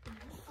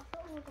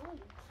thought we were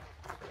going.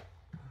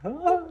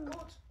 Oh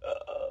God.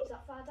 Is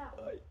that far down?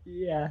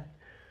 Yeah.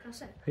 Can I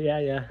say? Yeah,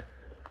 yeah.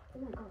 Oh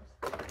my God.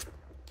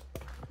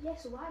 Yeah,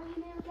 so why were you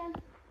in here again?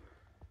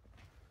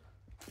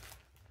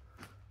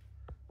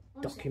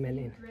 Honestly,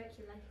 Documenting. you break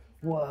your leg.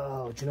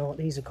 Whoa, do you know what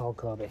these are called,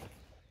 Cobie?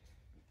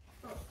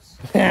 Books.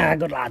 Yeah,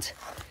 good lad.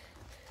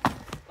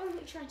 What are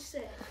you trying to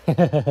say?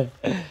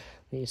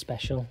 These are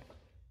special.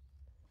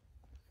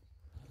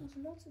 There's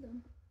lots of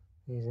them.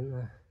 These, isn't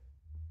there?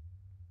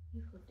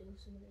 You could do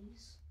some of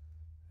these.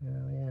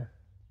 Oh, yeah.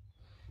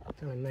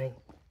 Telling me.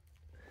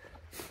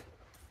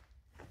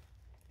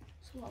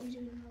 So what are we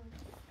doing now?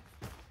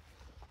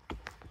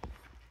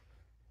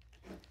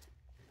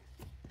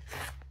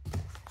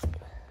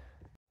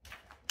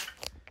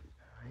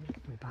 Alright,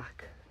 we're back.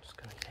 Just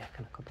going to take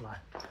a couple of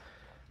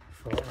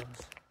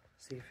photos.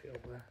 See if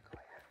it'll work. Oh,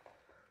 yeah.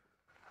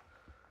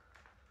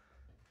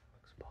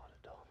 Looks border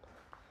done.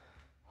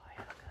 Oh,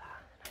 yeah, look at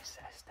that. Nice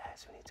set of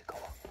stairs we need to go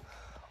up.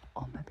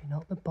 Or maybe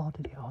not the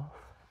bordered it off.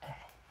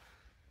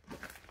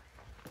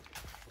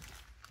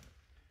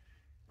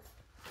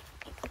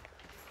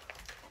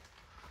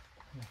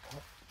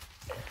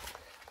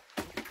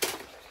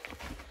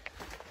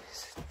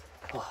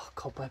 Oh,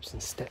 cobwebs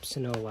and steps to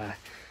nowhere.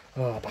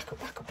 Oh, back up,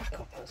 back up, back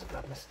up. That was a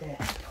bad mistake.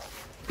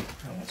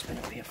 No one's been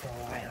up here for a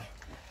while.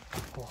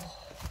 Oh.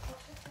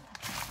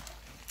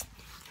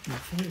 I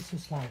think it's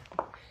just like,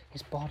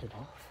 it's boarded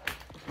off.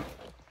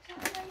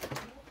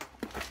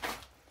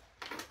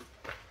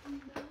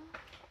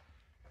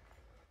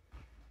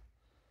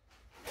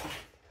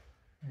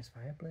 Nice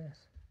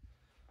fireplace.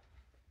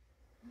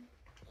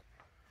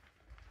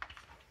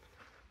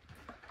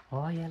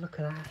 Oh yeah, look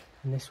at that.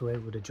 And this way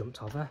would have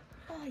jumped over.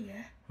 Oh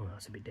yeah. Oh,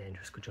 that's a bit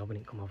dangerous. Good job I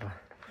didn't come over.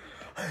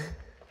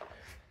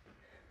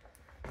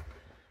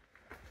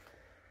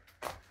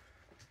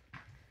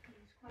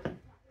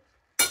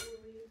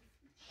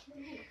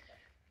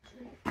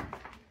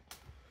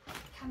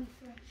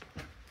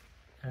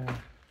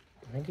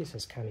 I think it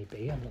says Cami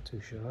B, I'm not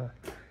too sure.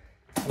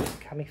 Is it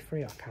Cami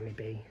 3 or Cami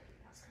B?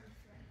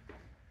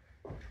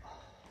 Oh,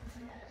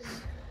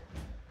 yes.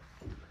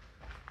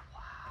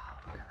 Wow,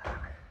 look at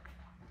that.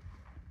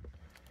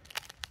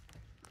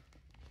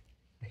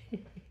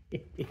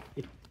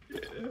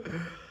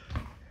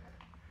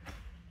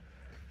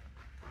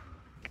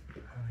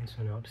 Oh, this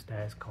one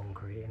upstairs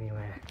concrete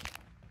anyway.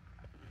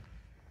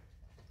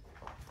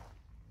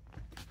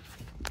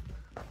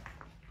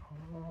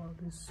 Oh,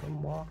 there's some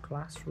more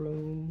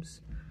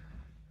classrooms.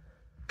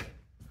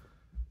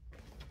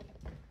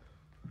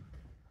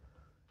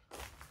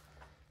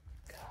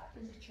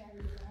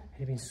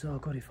 It'd have been so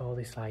good if all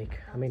this, like,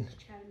 I mean,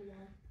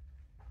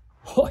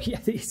 oh yeah,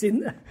 it's in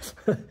there.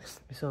 It'd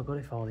be so good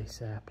if all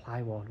this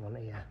plywood went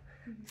here.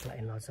 It's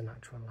letting loads of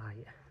natural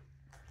light.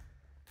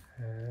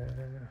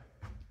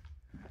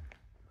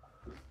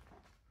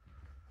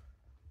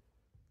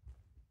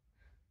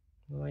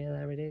 Oh yeah,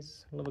 there it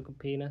is. Love a good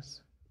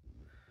penis.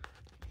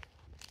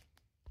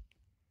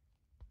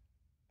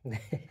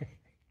 Let's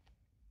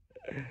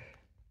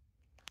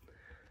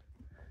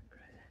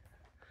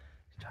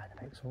try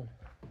the next one.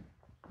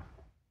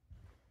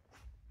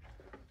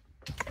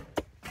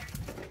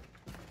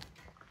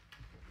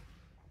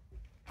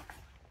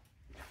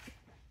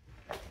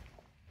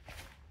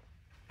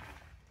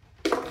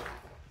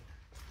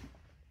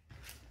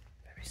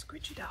 Very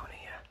squidgy down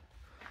here.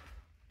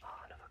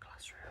 Oh, another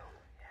classroom.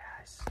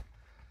 Yes.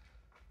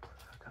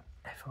 I've got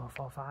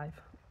F445.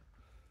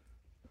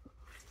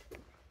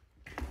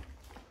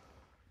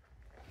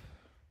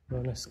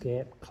 Run,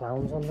 escape,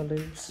 clowns on the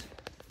loose.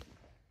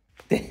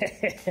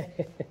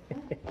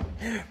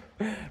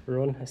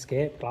 Run,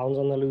 escape, clowns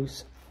on the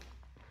loose.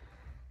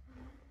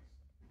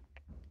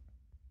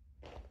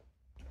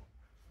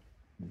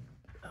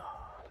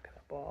 Oh, look at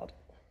the board.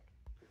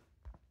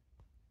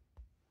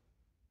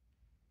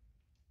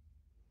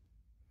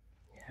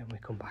 Yeah, when we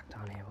come back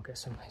down here, we'll get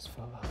some nice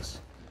photos.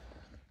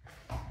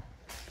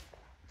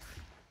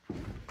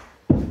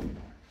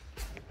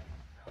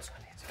 Also, I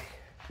need to be.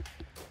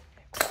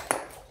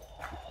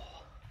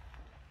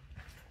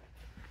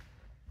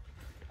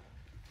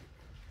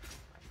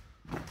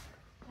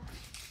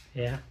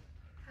 Yeah?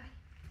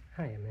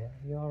 Hi. Hiya, mate.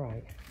 Are you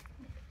alright?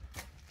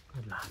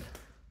 Good lad.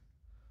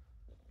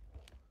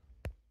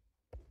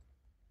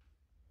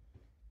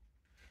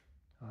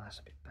 Oh, that's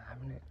a bit bad,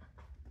 isn't it?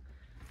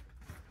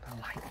 The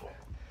lighting.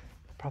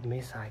 problem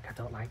is, like, I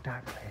don't like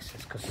dark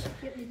places because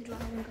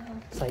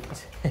it's like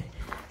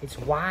it's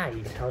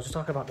wide. I was just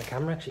talking about the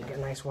camera, actually, you get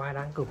a nice wide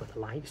angle, but the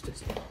light's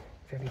just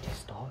very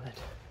distorted.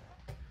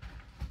 I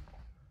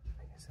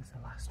think this is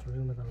the last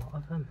room with a lot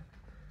of them.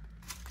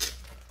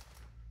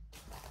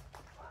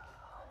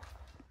 Wow.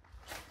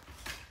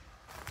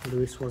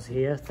 Lewis was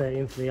here,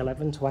 13 for the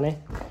 11, 20.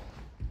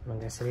 I'm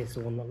guessing he's the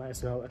one that let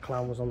us know that the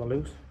clown was on the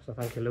loose, so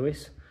thank you,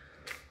 Lewis.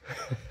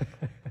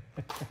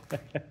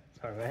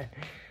 Sorry, mate.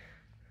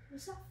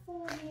 Was that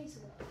 4 years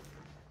ago?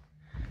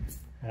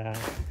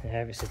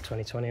 Yeah, we said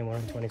 2020 and we're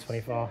in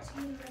 2024.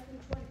 13, 11,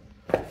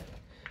 20.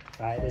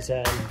 Right, there's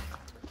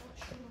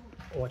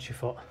what's your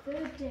foot?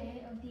 Third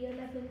day of the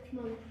 11th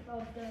month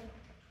of the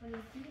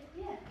 20th.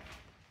 Yeah.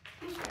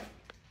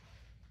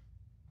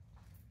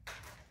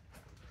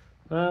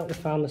 Well, we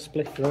found the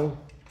spliff room.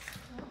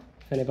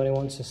 If anybody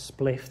wants a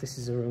spliff, this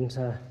is a room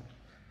to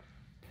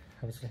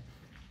obviously.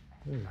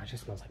 It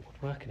just smells like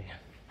woodwork in here.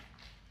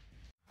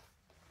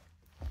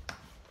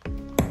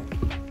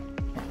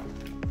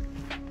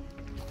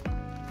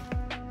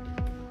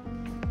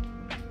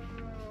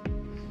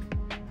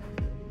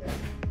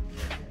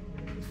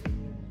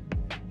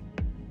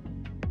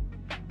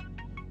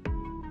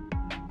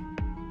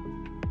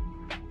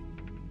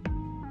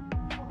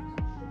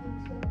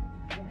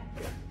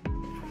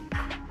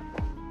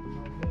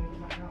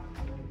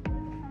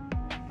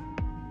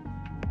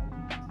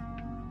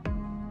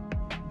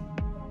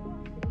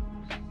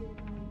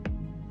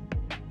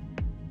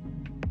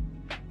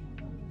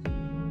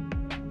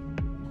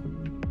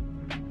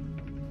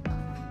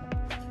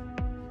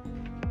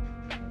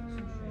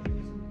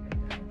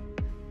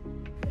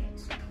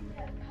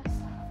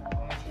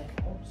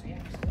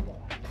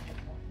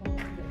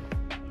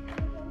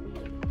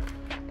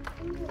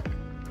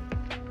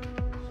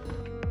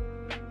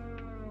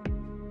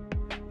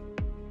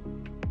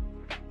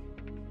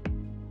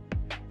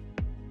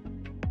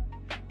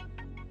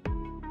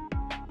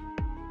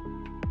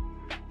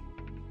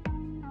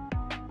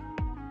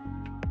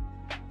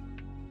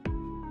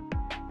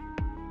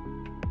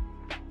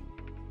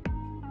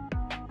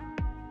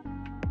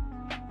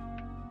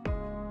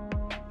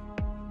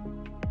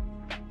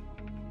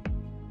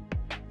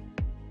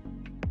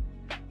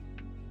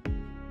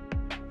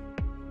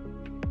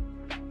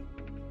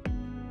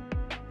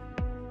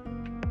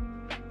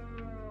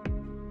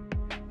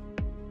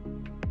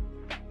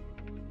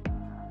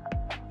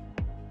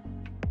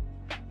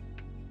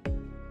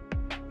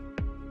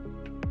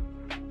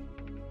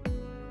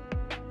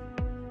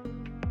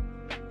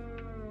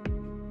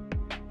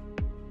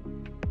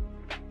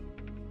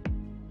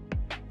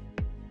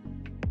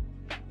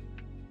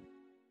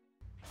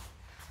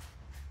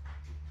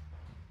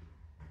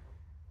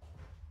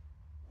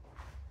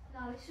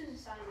 No, this was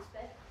a science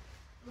bit.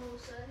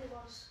 Almost certainly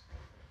was.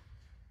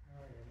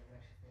 Oh, yeah, that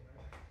makes you think,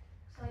 right?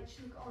 It's like,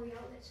 just look at all the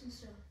outlets and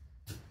stuff.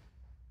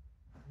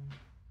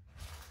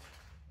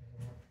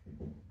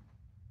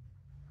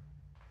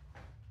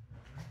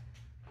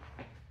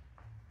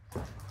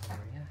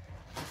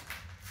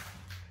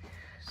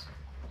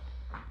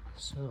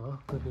 So,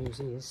 good news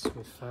is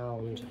we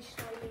found,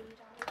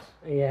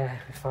 yeah,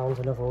 we found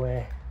another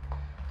way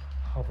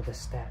over the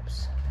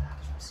steps. That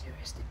was a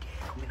serious decay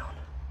coming on.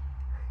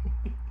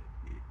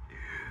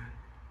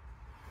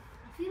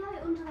 I feel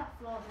like under that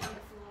floor there's a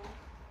floor.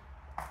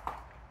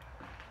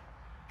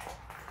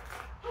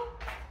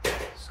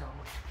 So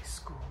much of this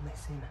school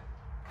missing.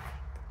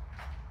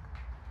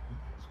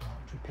 It's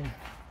water dripping.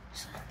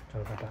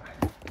 Don't go back.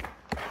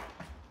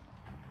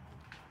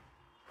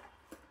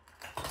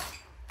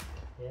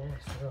 Yeah,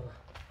 so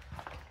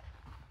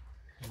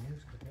good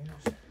news, good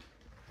news.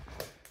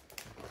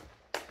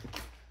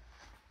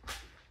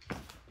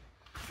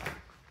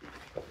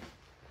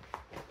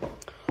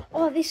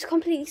 Oh, this is a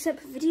completely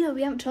separate video.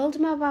 We haven't told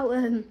them about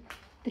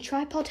the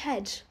tripod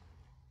head.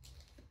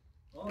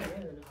 Oh yeah,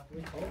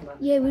 we told them that.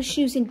 Yeah, we're just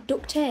using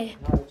duct tape.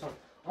 No, it's on.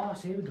 Oh,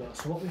 so here we go.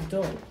 So what we've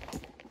done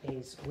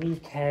is we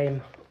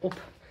came up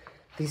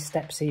these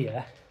steps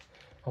here.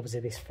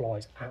 Obviously this floor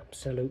is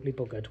absolutely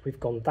buggered. We've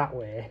gone that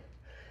way.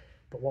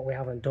 But what we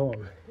haven't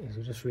done is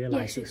we just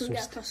realised there's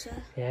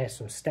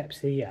some steps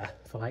here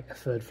for like a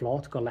third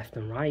floor to go left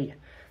and right.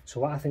 So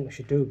what I think we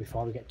should do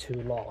before we get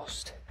too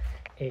lost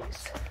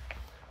is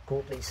go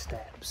up these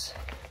steps.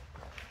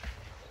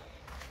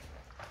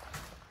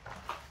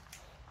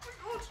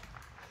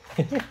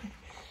 And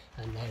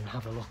then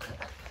have a look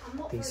at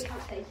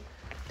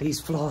these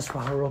floors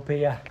while we're up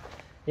here.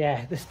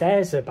 Yeah, the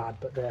stairs are bad,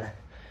 but the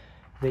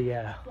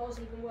floor's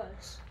even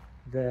worse.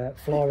 The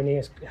floor in here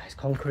is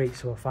concrete,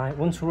 so we're fine.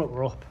 Once we're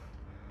up,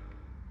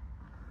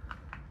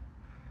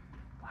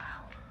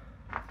 Wow.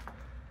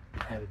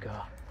 There we go.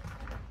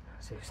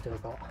 So you've still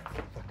got,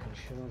 if I can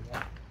show you,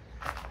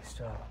 you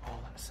still have all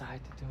that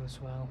side to do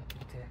as well.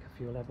 You take a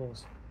few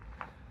levels.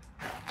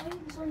 I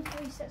think there's only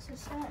 3 sets of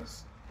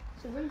stairs.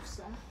 It's a roof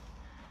there.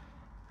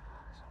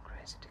 Some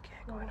crazy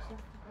decay going on.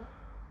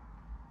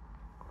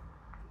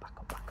 Back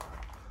up, back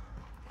up.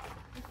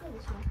 Let's go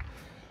this way.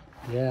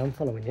 Yeah, I'm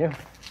following you.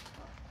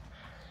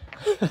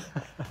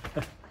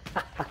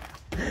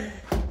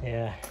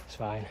 Yeah, it's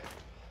fine.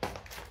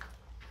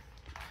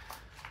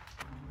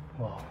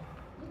 Whoa.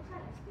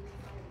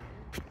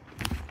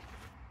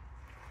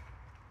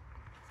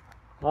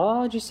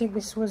 Oh, do you think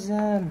this was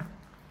I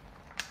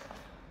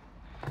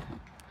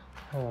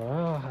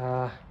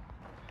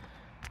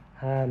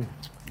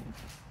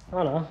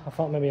don't know, I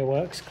thought maybe a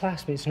works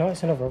class, but it's not,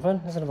 it's another oven.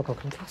 There's another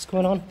cooking class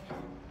going on.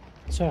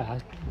 Sorry,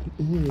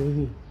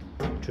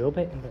 drill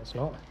bit, but it's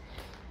not.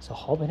 It's a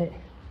hob, innit?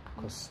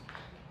 Because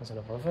there's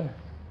another oven.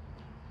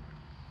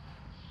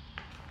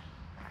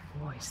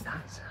 What is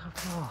that?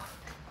 Oh.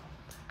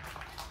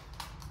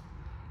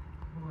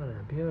 What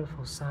a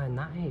beautiful sign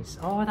that is.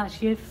 Oh,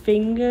 that's your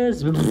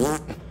fingers. Pan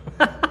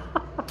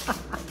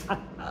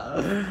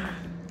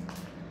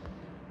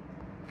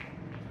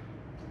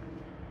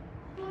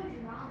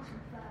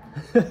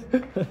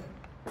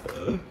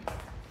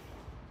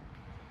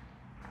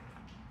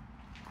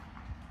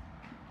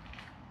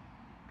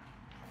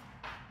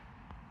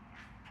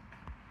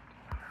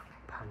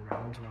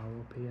round while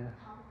we're up here.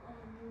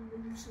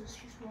 Just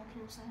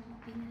walking outside, not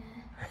being in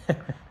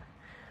here.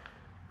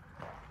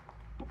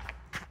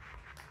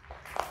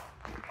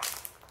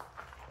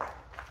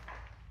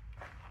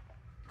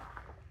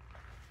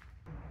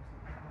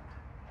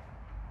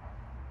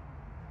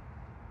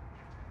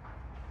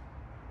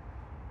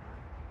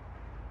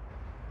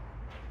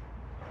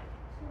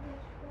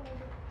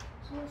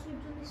 So once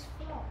we've done this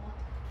floor,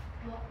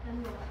 what then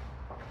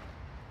what?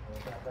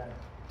 What's that then?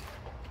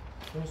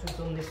 Once we've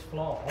done this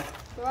floor,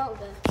 We're out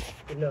of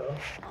it. no.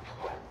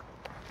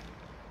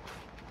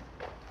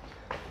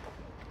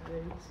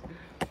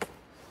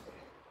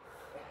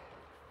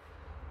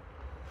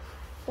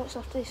 What's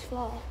after this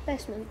floor?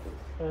 Basement?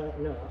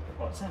 No.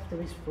 What's after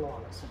this floor?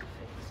 Let's have a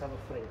think. Let's have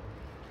a think.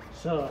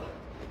 So,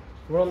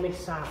 we're on this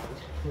side.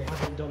 We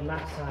haven't done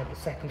that side, the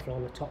second floor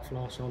and the top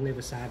floor, so on the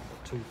other side, we've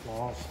got 2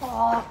 floors.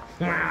 Oh.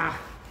 Ah.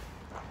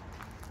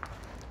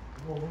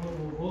 Whoa, whoa,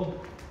 whoa,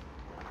 whoa.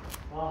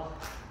 Oh,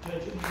 do you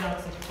want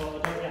to take a photo,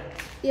 don't you?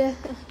 Yeah.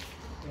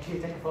 Make sure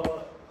you take a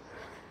photo.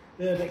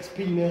 The next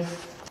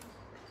penis.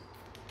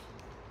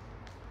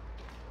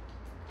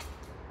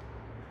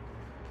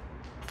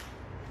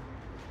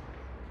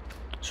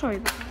 Sorry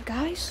about that,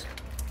 guys.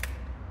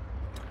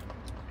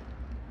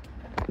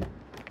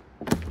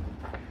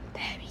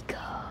 There we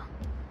go.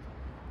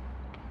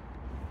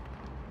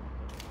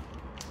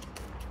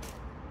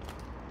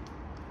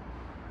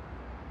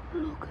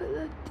 Look at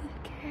the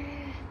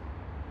decay.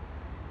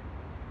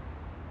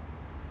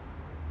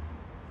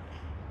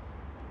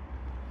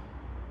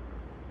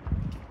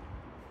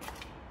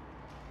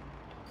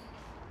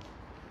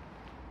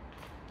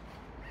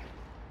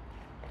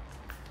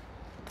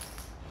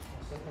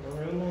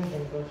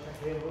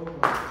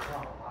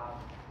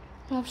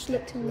 I've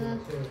slipped in there.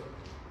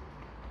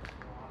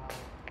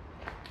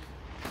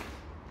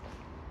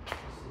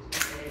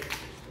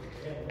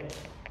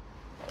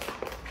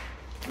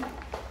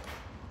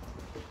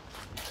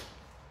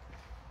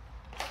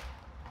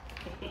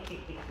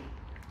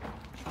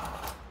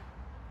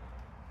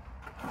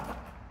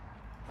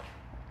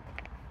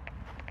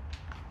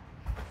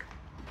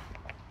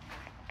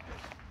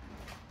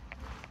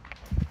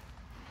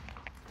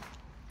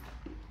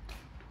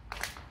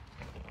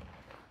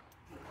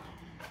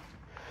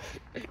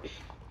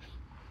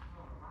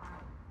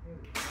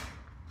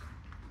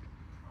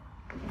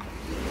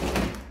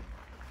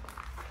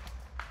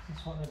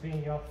 That's what they've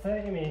been. You have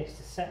 30 minutes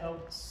to set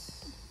up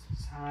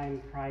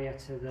time prior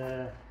to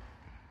the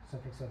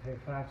something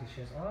 5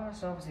 dishes. Oh,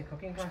 it's obviously a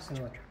cooking class and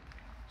what?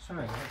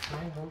 Sorry, that's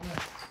fine, don't we?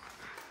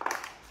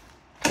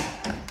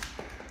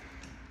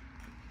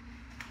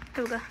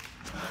 Here we go.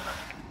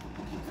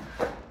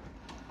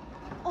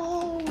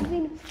 Oh, we've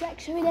been a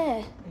projector in here.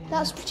 Yeah.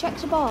 That's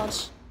projector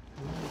boards.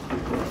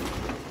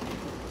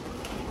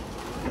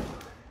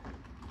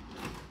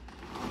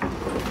 The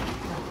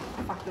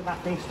fact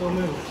that thing still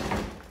moves.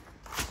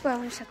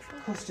 Well, in second.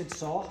 Custard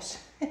sauce.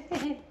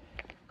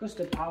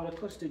 Custard powder,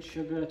 custard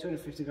sugar,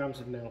 250 grams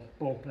of milk.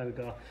 Boom, there we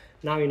go.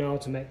 Now you know how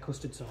to make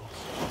custard sauce.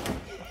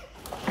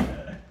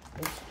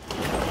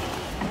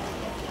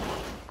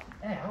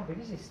 Hey, how big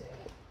is this thing?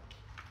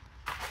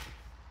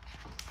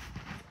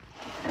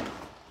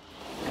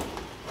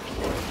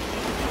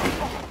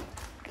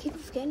 I keep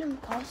forgetting I'm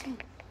recording.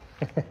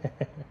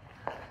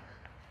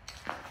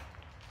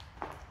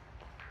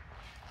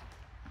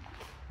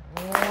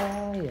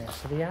 Oh yeah,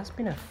 so there has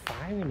been a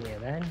fire in here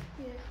then.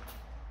 Yeah.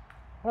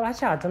 Well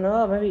actually I don't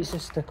know, maybe it's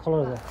just the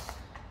colour of the...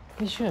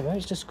 Are you sure? Maybe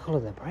it's just the colour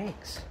of the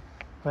bricks.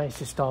 Maybe it's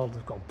just all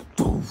gone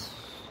poof.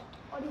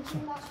 Or do you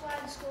think that's why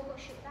the school got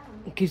shut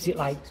down? It gives it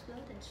like...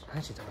 Exploded. I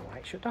actually don't know why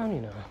it shut down,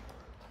 you know.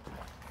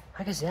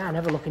 Like I say, I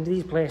never look into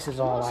these places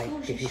or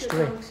like the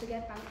history. To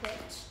get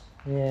bankrupt.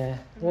 Yeah.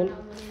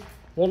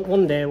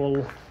 One day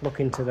we'll look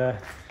into the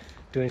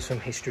doing some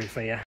history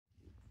for you.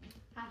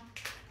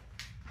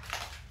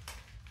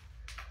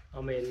 I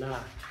mean,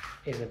 that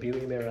is a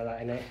beauty mirror,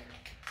 that, innit?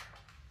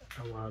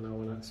 Oh, well, no,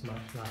 we're not smart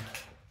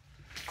that.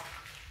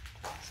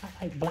 Is that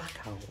like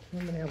blackout? How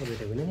many are we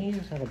doing in here?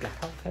 Just have a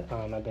blackout kit?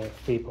 Oh, maybe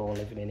people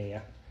living in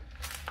here.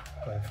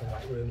 going from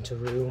like room to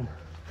room.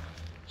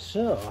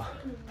 So,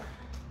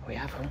 we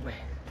have, haven't we?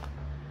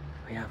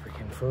 We have, we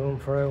can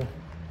through.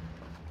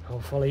 I'll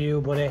follow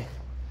you, buddy.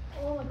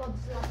 Oh my god,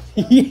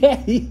 yeah,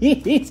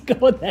 he's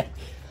good there.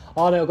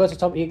 Oh no, go to the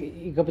top.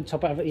 You go to the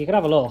top. You can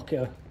have a look.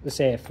 The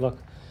safe. Look,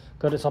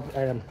 go to the top.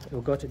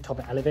 We'll go to the top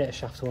of the elevator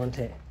shaft, won't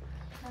it?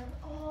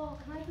 Oh,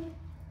 can I do?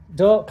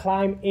 Don't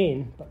climb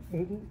in, but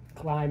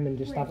climb and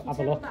just have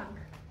a look. Back?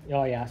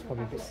 Oh yeah, that's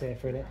probably a bit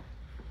safer, isn't it?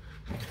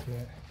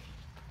 Yeah.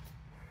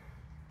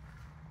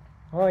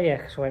 Oh yeah,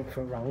 because we went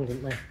for a round,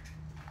 didn't we?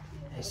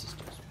 This is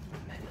just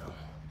mental.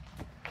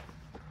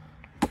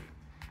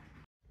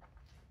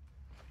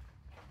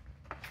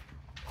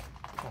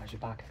 How's your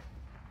bag?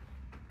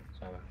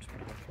 So I'm just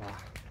putting it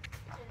flat.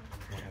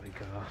 There we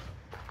go.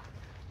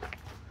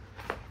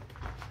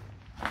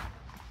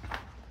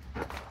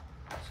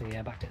 So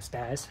yeah, back to the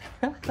stairs.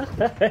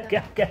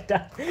 Get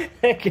down.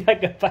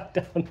 Can't go back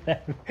down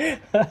them.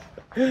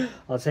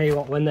 I'll tell you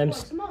what, when them...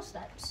 What's more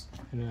steps?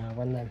 No,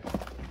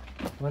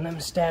 when them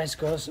stairs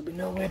go, there'll be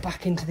no way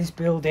back into this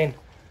building.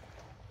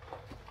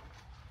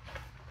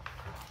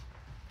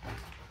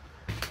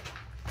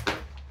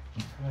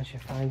 Unless you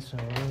find some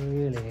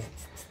really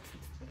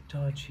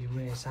dodgy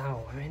ways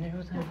out. I mean,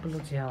 who the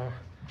bloody hell?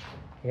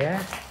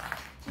 Yeah?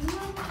 Do you know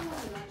what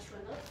lights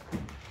went up?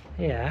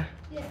 Yeah.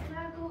 Yeah, can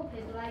I go up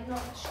here, but like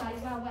not straight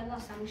where I went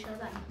last time we showed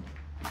them?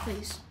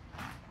 Please.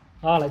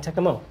 Oh, like take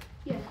them up?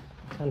 Yeah.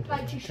 Can do,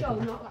 Like to take show,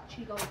 'em up. not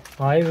actually go.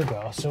 Oh, here we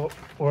go. So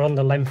we're on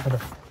the length of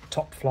the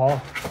top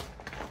floor.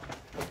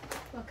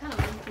 Well, can I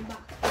come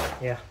back?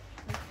 Yeah.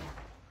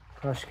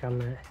 Of course you can,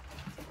 mate.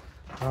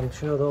 I'm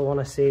sure they'll want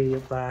to see you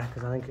up there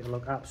because I think it'll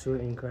look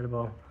absolutely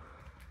incredible.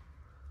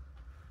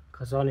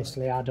 Because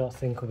honestly, I don't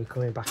think we'll be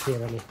coming back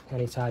here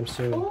anytime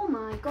soon. Oh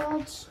my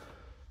god.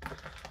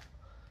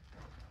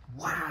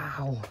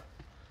 Wow.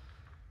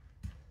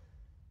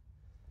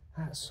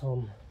 That's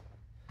some...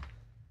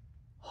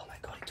 Oh my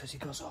god, it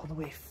goes all the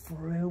way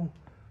through.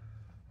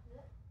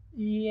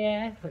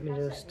 Yeah, let me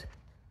just...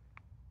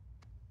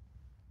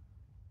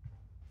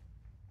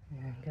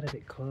 Yeah, get a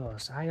bit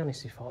close. I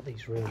honestly thought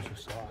these rooms were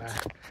sort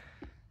of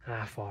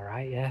half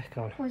alright, yeah,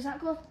 go on. Oh, does that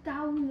go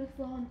down the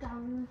floor and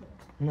down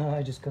the No,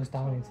 it just goes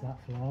down into that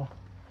floor.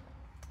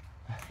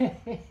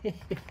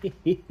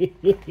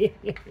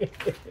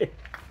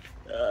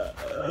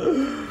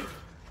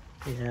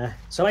 Yeah,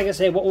 so like I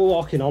say, what we're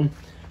walking on,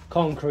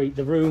 concrete,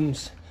 the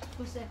rooms,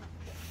 What's it?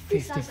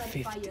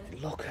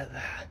 50-50, look at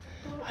that.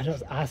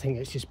 I think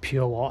it's just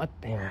pure water.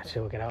 Yeah,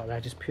 so we'll get out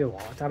there, just pure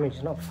water damage.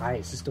 It's not fire,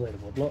 it's just the way the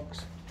wood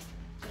looks.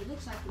 It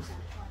looks like it's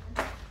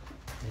fire.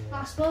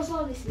 I suppose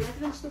all this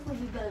leather and stuff will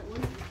be burnt,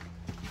 wouldn't it?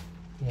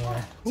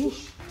 Yeah.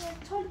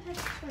 Toilet paper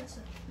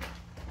dispenser.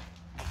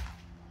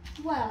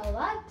 Well,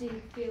 that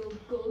didn't feel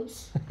good.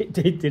 It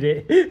did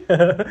it?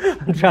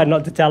 I'm trying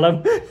not to tell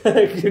him.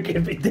 It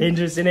could be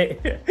dangerous,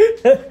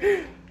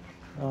 innit?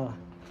 Oh.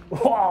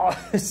 Whoa,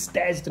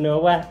 stairs to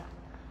nowhere.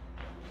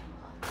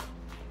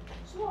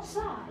 So what's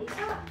that? Is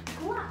that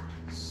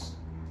glass?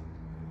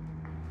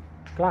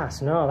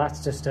 Glass? No,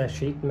 that's just a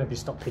sheet. Maybe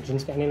stop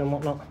pigeons getting in and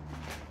whatnot.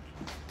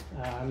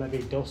 Maybe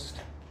dust.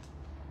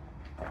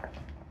 I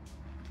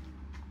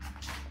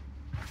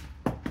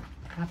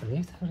can't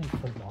believe the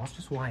front door's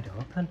just wide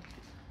open.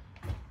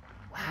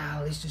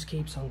 Wow, this just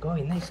keeps on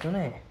going, this, doesn't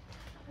it?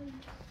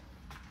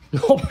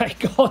 Oh my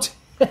god!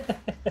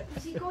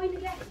 Is it going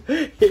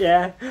again?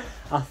 Yeah,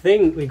 I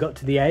think we got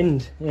to the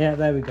end. Yeah,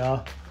 there we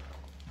go.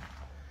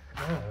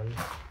 I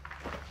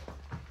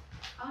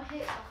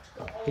hate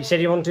that. You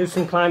said you want to do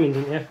some climbing,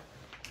 didn't you?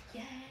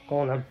 Yeah. Go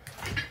on then.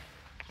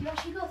 You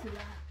actually go through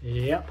that?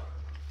 Yep.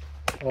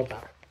 Hold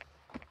that.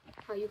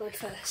 Oh, you go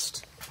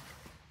first.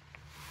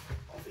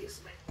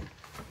 Obviously.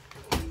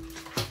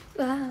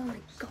 Oh my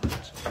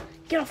god.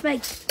 Get off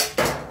me!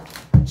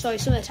 Sorry,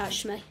 something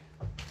attached to me.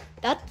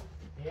 Dad?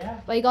 Yeah?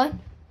 Where are you going?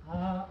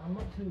 I'm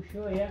not too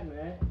sure yet,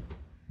 mate.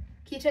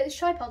 Can you take this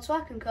tripod so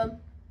I can come?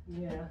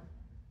 Yeah.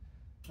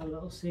 A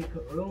little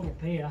secret room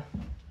up here.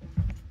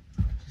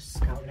 Just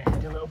scouting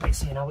ahead a little bit,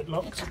 seeing how it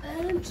looks.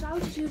 So how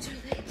did you do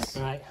this?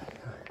 Right.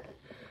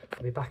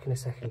 I'll be back in a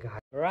second,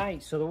 guys.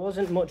 Right, so there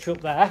wasn't much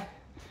up there.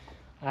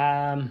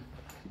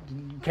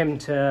 Came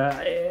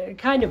to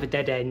kind of a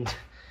dead end.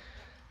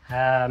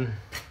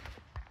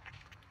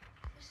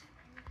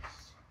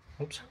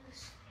 Oops.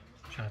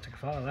 Trying to take a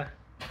photo there.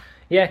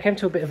 Yeah, came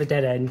to a bit of a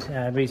dead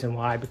end. Reason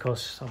why,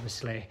 because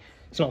obviously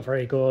it's not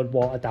very good,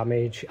 water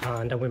damage,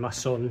 and I'm with my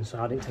son, so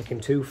I didn't take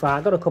him too far.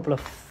 I got a couple of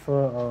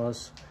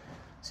photos.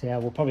 So yeah,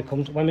 we'll probably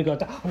come to, when we go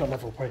down that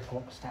level, we'll probably come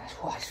upstairs.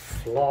 Oh, it's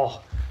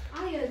floor.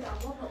 I heard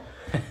that wobble.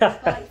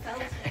 I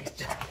felt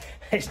it.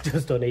 It's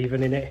just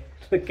uneven, innit?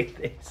 Look at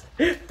this.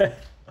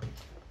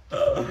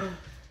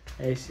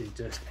 This is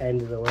just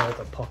end of the world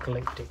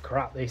apocalyptic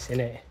crap, this,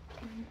 innit?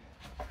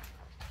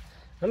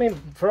 I mean,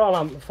 for all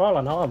I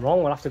know, I'm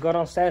wrong. We'll have to go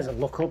downstairs and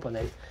look up and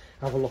then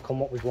have a look on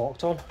what we've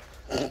walked on.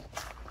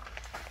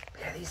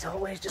 Yeah, these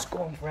always just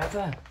go on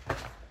forever.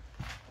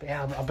 But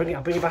yeah, I'll bring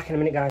you back in a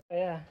minute, guys.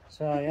 Yeah,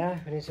 so yeah,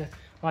 we need to...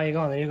 Oh, you go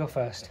on then, you go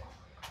first.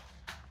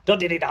 Don't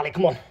do it, Alec,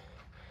 come on.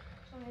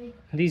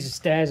 These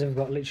stairs have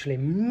got literally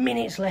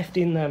minutes left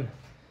in them.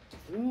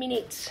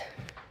 Minutes.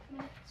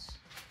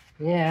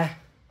 Yeah.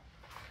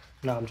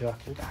 No, I'm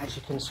joking. Guys,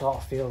 you can sort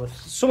of feel that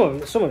some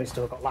of it's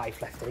still got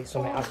life left in it,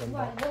 some of it hasn't.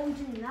 Right, what are we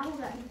doing now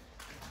then?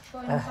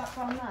 Going back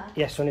around there?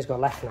 Yeah, Sonny's got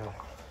left now.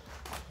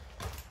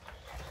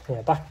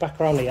 Yeah, back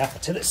around here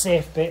to the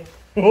safe bit.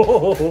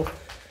 So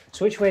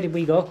which way did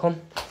we go? Come.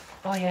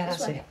 Oh yeah,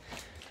 that's it.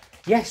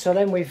 Yeah, so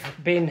then we've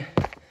been,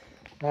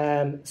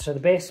 so the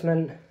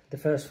basement, the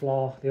first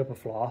floor, the upper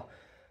floor,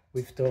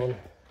 we've done,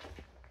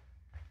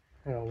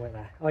 hang on, wait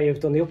there. Oh, you've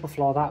done the upper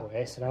floor that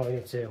way, so now we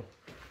need to do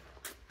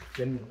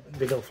the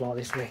middle floor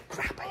this way.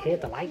 Crap, I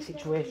hate the light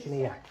situation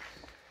here.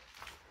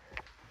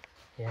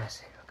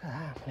 Yes, look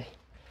at that, mate.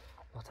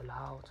 Not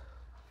allowed.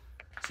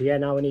 So yeah,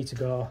 now we need to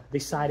go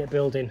this side of the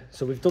building.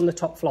 So we've done the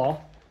top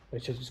floor,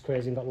 which is just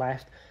crazy and got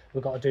left.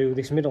 We've got to do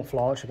this middle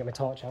floor, which I'll get my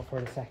torch out for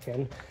in a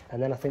second,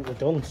 and then I think we're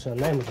done. So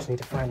then we just need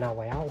to find our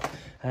way out.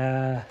 We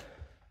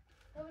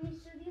need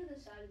to do the other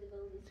side of the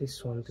building.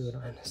 This one, do it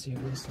on. See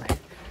what this like.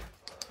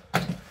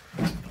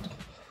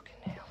 Fucking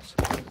nails.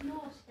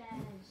 No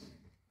stairs.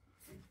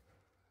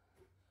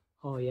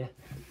 Oh yeah.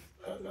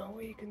 I don't know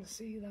where you can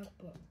see that,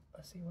 but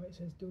I see where it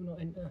says do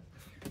not enter.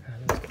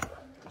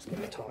 Let's get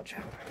my torch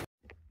out.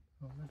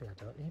 Oh, maybe I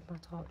don't need my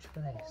torch for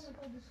this. Oh my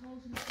god, there's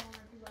holes in the floor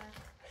everywhere.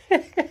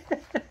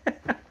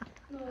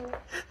 No.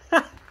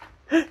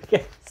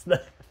 Yes,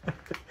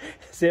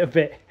 is it a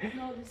bit?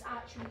 No, there's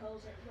actually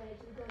holes everywhere.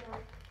 Do we go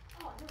down?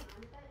 Oh, no,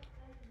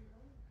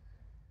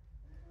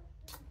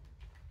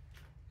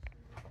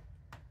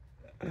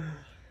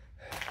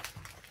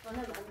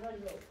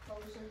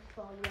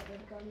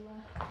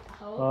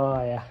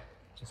 Oh yeah,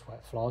 just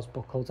wet floors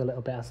buckled a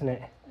little bit, hasn't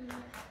it?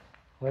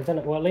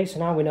 Well, at least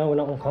now we know we're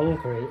not on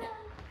concrete.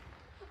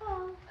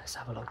 Let's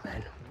have a look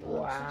then.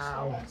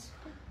 Wow.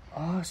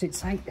 Oh, so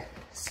it's like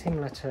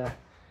similar to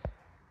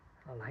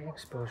the light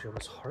exposure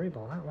was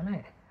horrible, that wasn't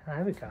it? Oh,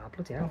 there we go,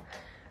 bloody hell.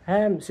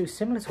 So it's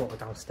similar to what was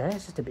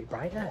downstairs, just a bit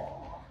brighter.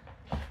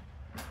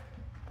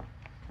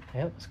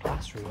 Yep, it's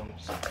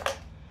classrooms.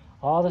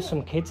 Oh, there's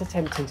some kids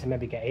attempting to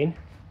maybe get in.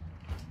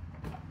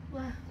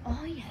 Where?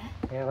 Oh yeah.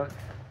 Yeah, look.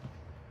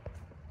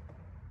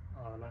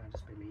 Oh, they might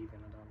just be leaving,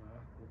 I don't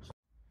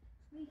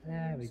know.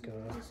 There we go.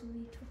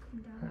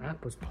 That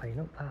app was playing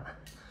up that.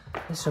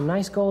 There's some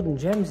nice golden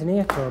gems in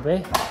here,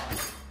 Cobie.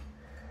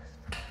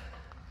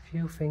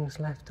 Few things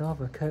left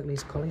over.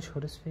 Kirklees College,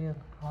 Huddersfield.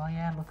 Oh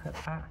yeah, look at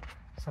that.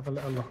 Let's have a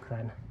little look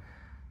then.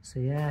 So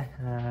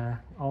yeah,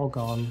 all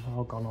gone,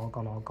 all gone, all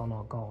gone, all gone,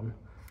 all gone.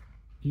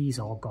 E's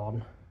all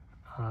gone.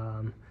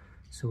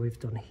 So we've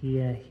done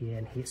here, here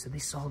and here. So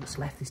this is all that's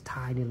left, this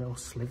tiny little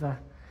sliver.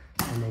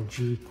 And then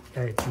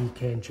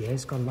GK and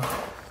J's gone back.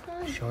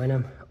 Showing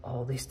them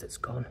all this that's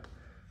gone.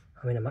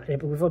 I mean,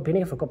 we've been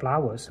here for a couple of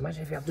hours.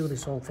 Imagine if you have to do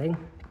this whole thing.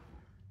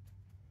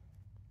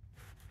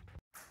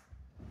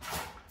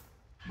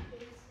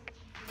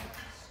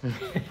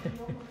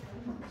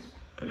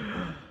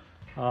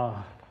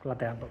 Oh, glad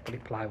they haven't got bloody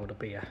plywood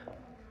up here.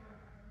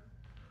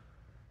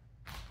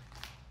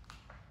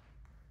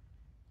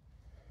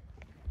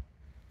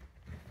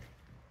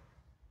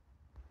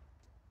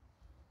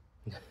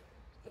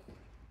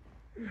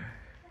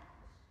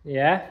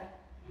 Yeah?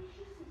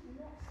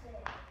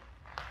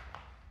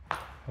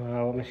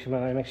 What makes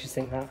you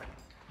think that?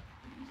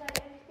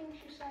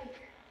 Everything's just like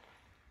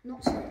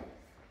not safe.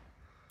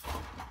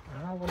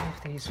 I wonder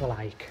if these were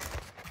like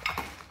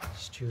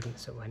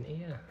students that went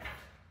here.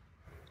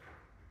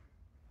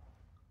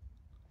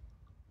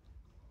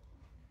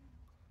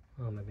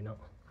 Oh, maybe not.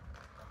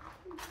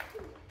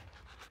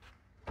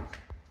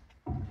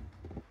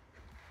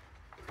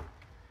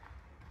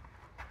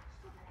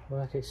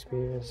 Work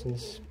experience in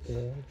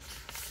Spain.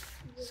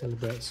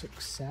 Celebrate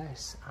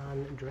success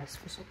and dress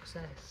for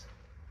success.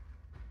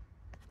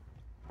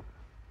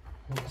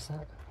 What's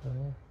that? Oh,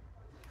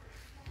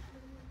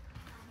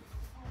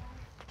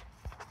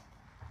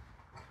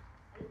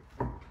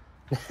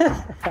 yeah.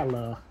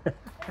 Hello.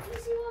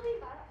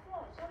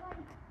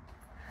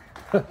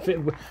 I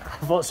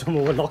thought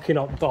someone were knocking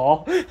on the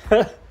door.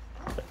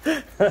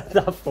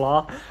 That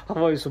floor. I thought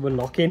it was someone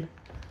knocking.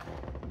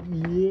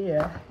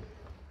 Yeah.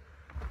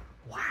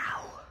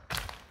 Wow.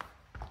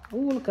 Oh,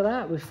 look at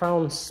that. We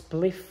found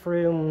spliff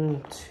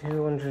room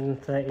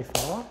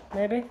 234,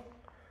 maybe?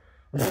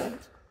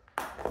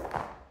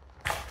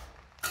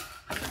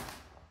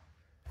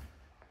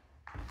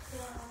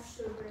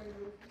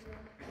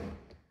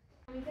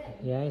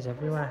 Yeah, he's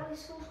everywhere.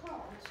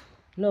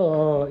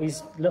 No,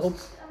 he's little...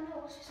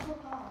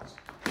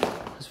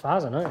 As far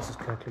as I know, it's just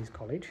Kirklees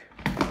College.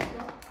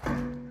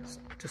 It's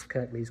just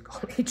Kirklees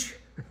College.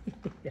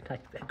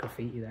 Like that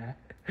graffiti there.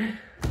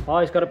 Oh,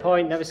 he's got a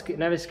point. Never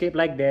skip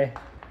leg day.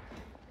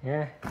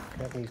 Yeah,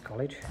 Kirklees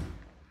College.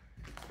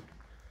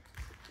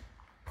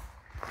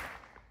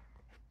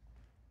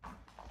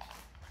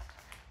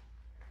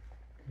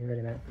 You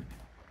ready, mate?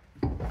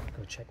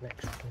 Go check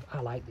next room.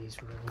 I like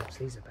these rooms.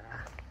 These are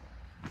better.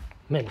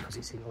 Mainly because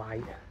it's in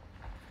light.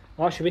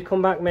 Oh, should we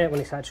come back, mate, when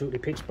it's absolutely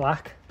pitch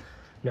black?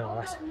 No,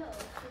 that's...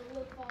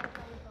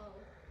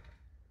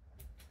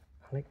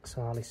 Alex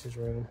Alice's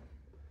room.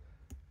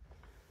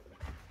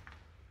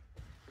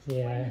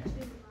 Yeah,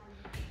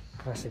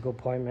 that's a good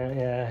point, mate.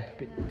 Yeah, a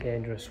bit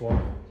dangerous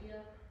one.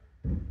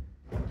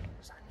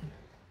 What's that?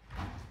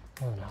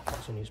 Oh no,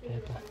 that's a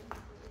newspaper.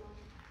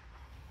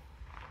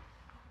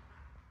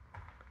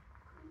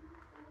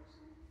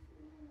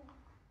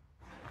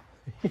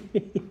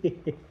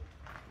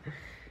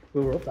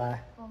 We were up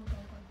there. Oh yeah.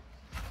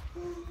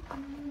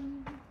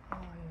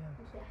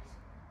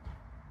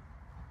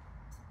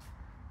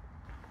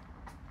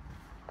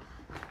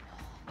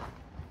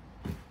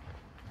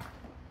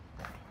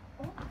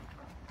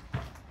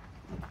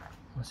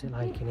 What's it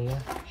like in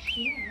here?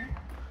 Yeah.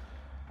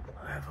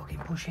 We're fucking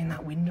pushing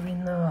that window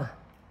in though.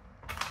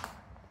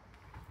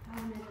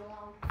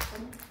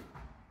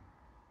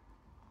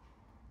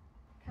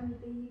 Can we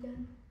be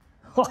again?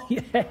 Oh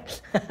yeah.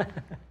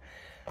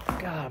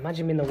 God,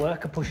 imagine being the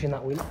worker pushing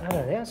that window. I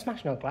don't know, they aren't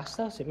smashing no glass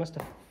though, so it must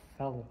have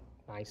fell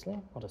nicely.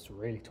 Oh, that's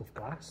really tough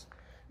glass.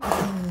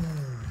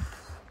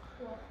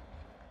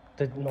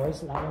 The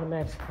noise that one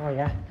made. Oh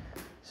yeah.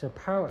 So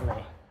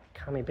apparently,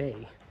 Cammy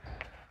B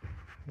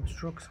loves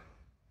drugs.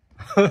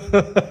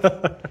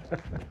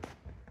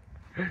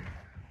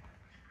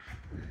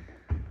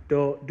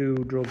 Don't do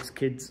drugs,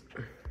 kids.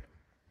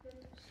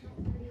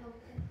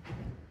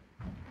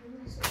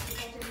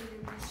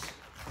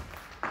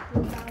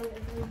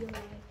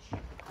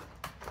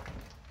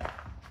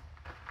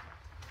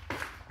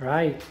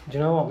 Right, do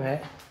you know what,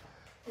 mate?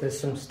 There's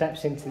some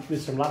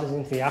ladders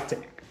into the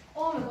attic.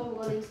 Oh my god,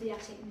 we're going into the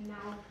attic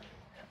now.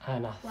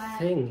 And I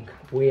think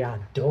we are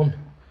done.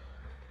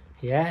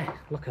 Yeah,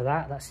 look at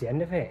that, that's the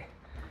end of it.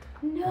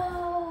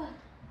 No!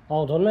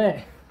 All done,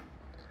 mate.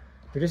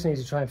 We just need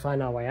to try and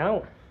find our way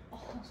out.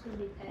 Oh, that's going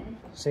to be a pain.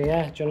 So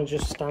yeah, do you want to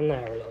just stand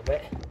there a little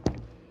bit?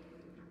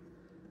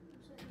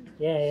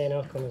 Yeah,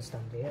 no, come and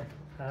stand here.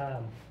 Oh yeah,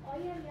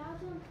 we are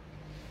done.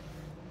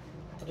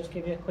 I'll just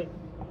give you a quick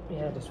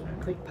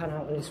pan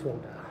out of this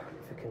window,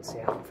 if you can see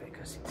out of it,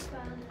 because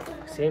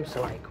it seems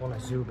to like want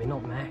to zoom in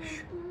on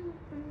mesh.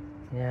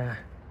 Yeah.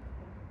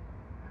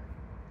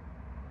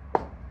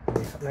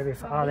 Maybe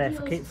if I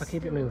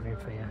keep it moving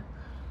for you.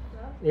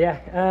 Yeah.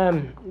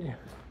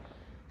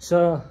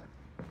 So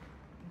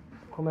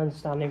come and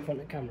stand in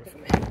front of the camera for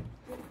me.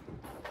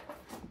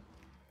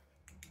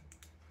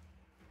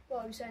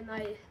 What are we saying?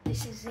 Like,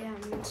 this is the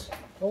end.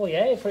 Oh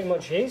yeah, it pretty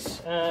much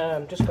is.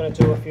 I'm just going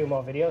to do a few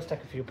more videos,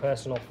 take a few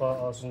personal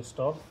photos and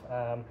stuff.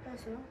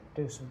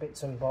 Do some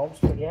bits and bobs,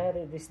 but yeah,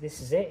 this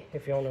is it.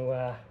 If you want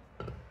to.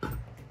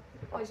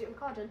 Oh, is it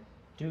recording?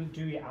 Do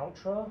your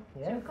outro.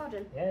 Yeah. Is it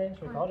recording? Yeah, it's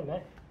recording,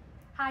 mate.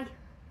 Hi.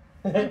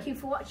 Thank you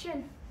for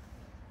watching.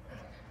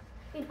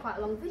 Been quite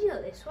a long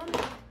video, this one.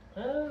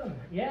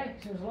 Yeah,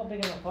 because it was a lot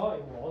bigger than I thought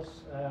it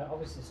was.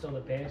 Obviously, it's still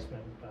the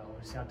basement, but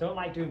obviously, I don't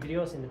like doing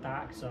videos in the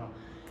dark, so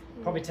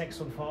probably take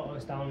some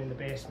photos down in the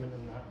basement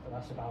and that. But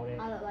that's about it.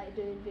 I don't like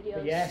doing videos.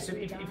 But yeah, so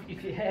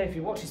if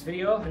you watch this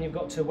video and you've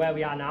got to where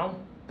we are now,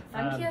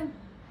 thank you.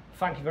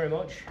 Thank you very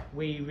much.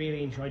 We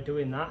really enjoyed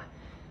doing that.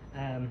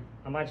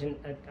 Imagine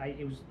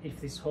if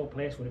this whole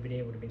place would have been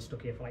here, would have been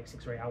stuck here for like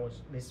 6 or 8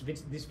 hours.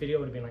 This video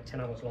would have been like 10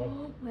 hours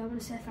long. We want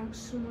to say thanks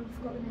to someone. I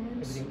forgot the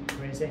names. Everything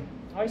crazy.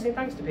 Oh, you saying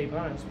thanks to people?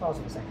 Alright, just pause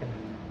it a second.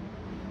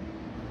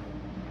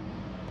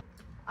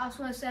 I just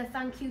want to say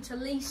thank you to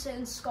Lisa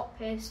and Scott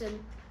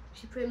Pearson.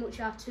 She pretty much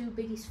our 2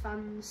 biggest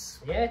fans.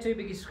 Yeah, 2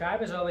 biggest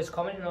subscribers, always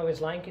commenting, always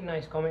liking,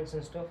 nice comments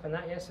and stuff and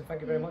that. Yeah, so thank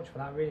you very much for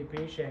that. Really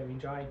appreciate it. We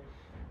enjoy,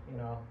 you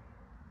know,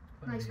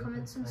 nice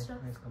comments and stuff.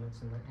 Nice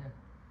comments and that. Yeah.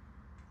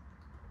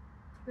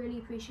 Really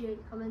appreciate your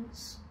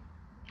comments.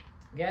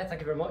 Yeah,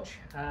 thank you very much.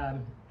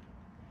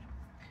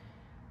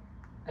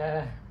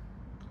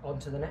 On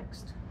to the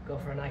next. Go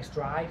for a nice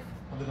drive.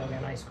 Probably go get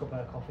a nice cup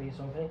of coffee or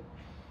something.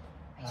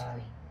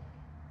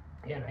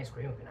 Yeah, an ice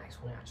cream would be nice,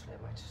 wouldn't it? Actually,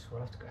 we'll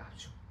have to go.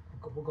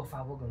 We'll go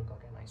far. We're going to go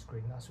get an ice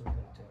cream. That's what we're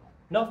going to do.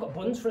 No, I've got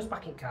buns for us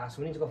back in car,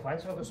 so we need to go find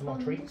some. I've got some more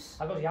treats.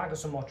 I got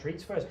some more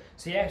treats for us.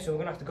 So yeah, so we're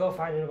going to have to go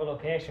find another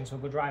location. So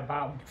we'll go drive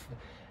back.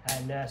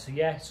 And so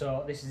yeah,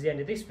 so this is the end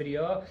of this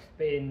video,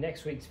 but in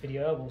next week's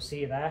video we'll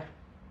see you there.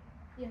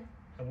 Yeah.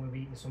 And we'll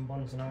be eating some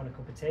buns and having a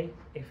cup of tea,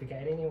 if we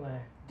get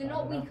anywhere. They're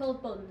not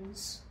week-old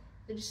buns.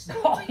 They're just...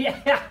 Oh yeah,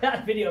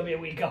 that video will be a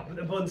week off, but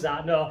the buns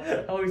aren't. No,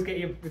 I always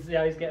get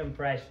them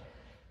fresh.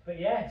 But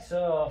yeah,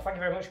 so thank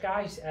you very much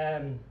guys.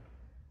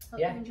 Hope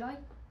you enjoy.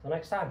 Till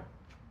next time.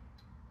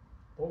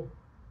 Boom.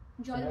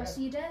 Enjoy the rest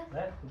of your day.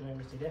 Yeah, enjoy the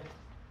rest of your day.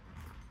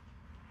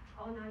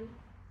 All night.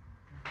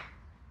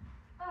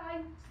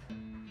 Bye.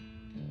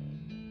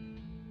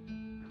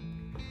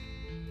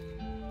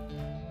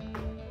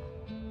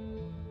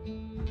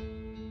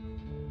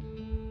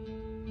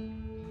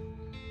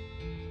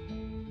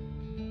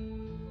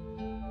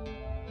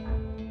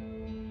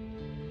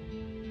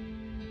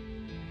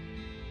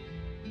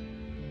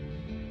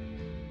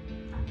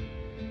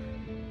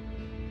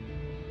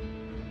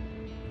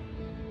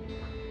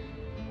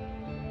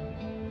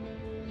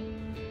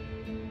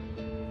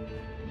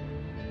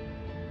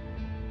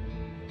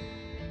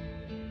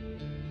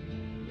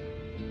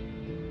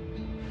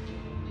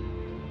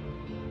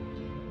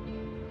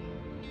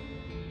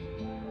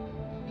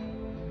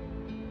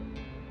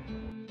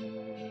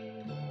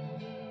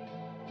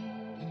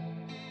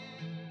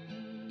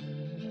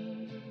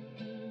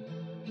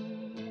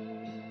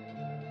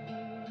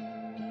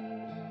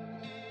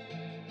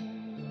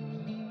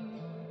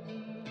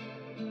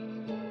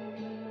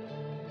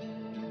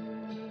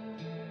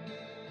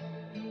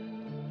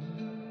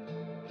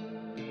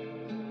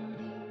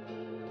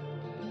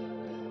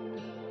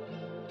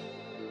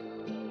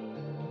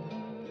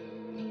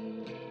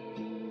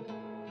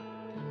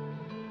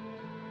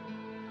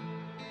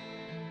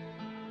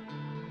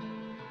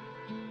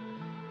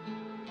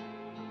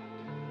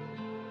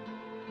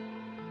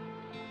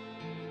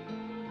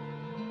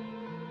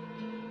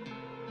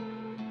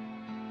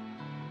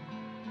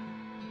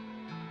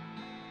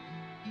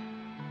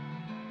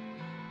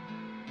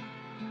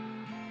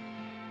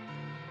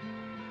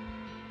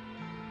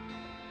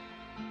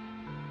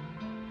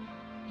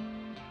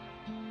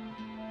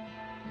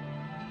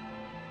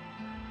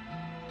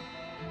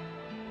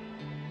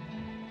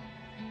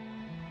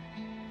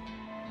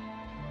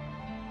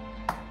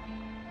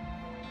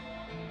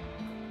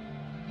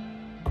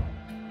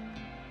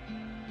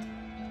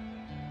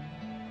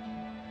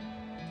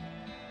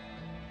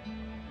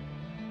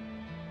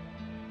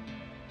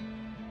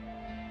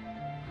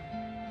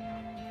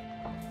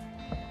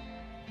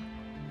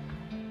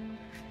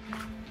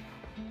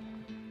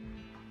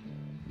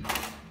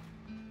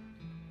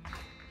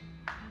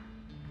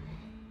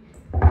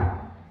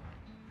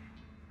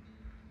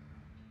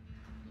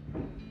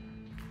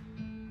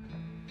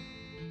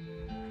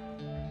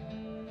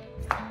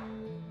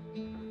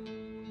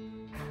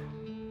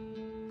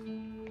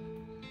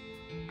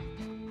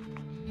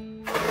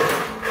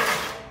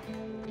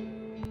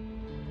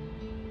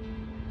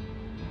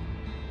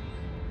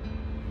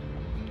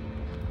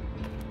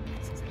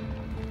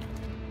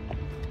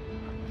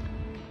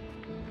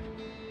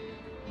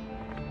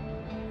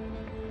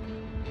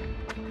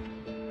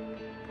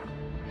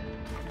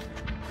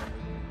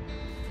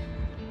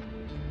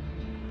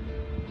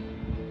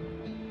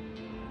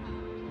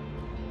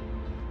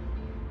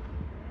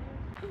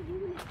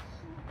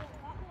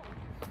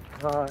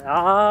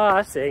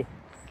 I see.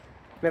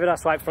 Maybe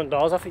that's why front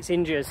door's off its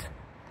hinges.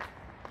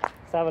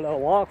 Let's have a little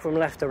walk from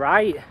left to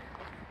right.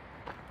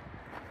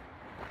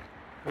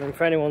 And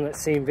for anyone that's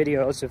seen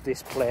videos of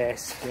this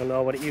place, you'll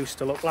know what it used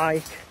to look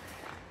like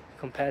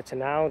compared to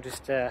now.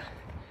 Just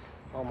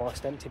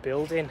almost empty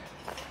building.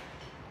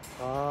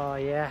 Oh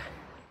yeah,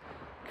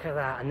 look at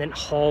that. And then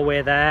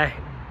hallway there,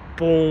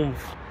 boom.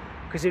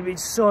 Because it'd be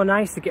so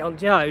nice to get on.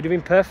 Yeah, it would have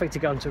been perfect to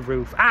get onto the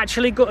roof.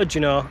 Actually gutted,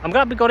 you know. I'm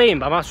glad we got in,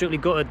 but I'm absolutely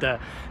gutted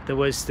that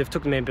they've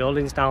took the main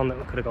buildings down that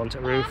we could have gone to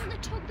the roof. They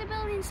took the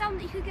buildings down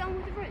that you could get on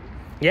with the roof?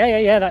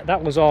 Yeah.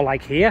 That was all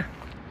like here.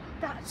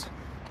 That's...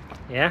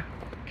 Yeah.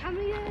 Can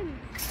we go...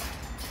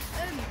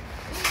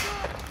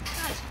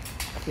 Dad,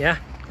 yeah.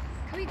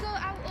 Can we go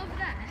out over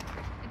there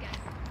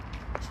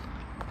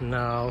again?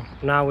 No.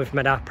 Now we've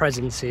made our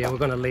presence here, we're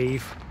gonna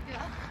leave.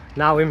 Yeah.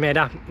 Now we've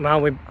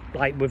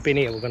been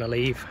here, we're gonna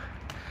leave.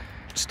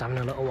 Just having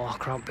a little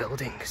walk around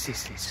building, because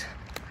this is...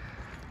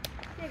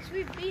 Yeah, because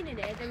we've been in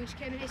here, then we just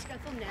came in here to get a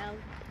thumbnail,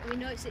 and we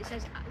noticed it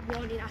says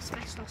warning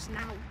asbestos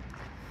now.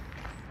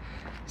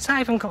 Has that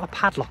even got a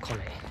padlock on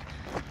it?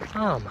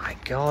 Oh my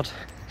god.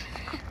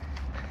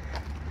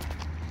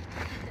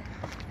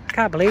 I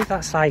can't believe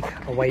that's like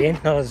a way in.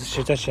 No, it's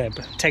just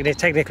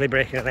technically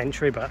breaking an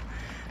entry, but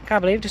I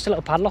can't believe just a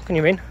little padlock and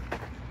you're in.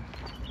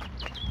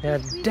 Yeah,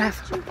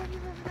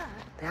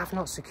 they have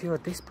not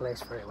secured this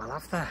place very well,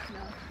 have they?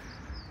 No.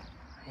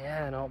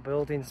 Yeah, no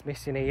buildings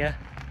missing here.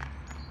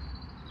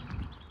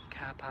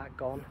 Car park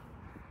gone.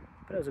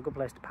 But it was a good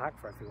place to park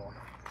for everyone.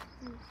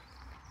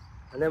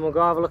 And then we'll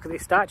go have a look at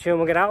this statue and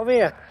we'll get out of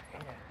here. Yeah.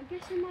 I'm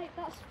guessing like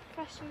that's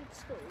Freshwood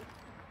School.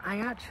 I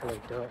actually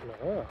don't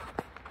know.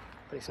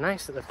 But it's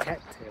nice that they've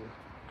kept him.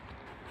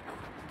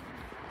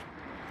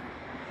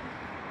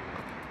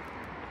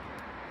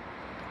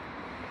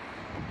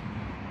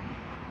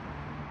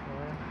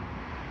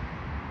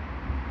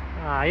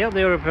 I hope they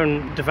Europe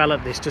and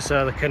develop this just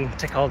so they can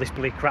take all this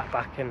bloody crap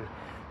back and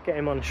get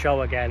him on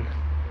show again.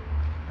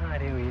 No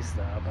idea who he is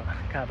though, but I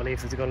can't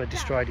believe that they're going to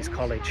destroy this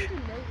college.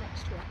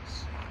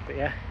 But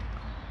yeah.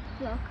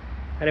 Look.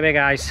 Anyway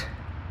guys,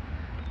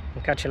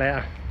 I'll catch you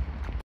later.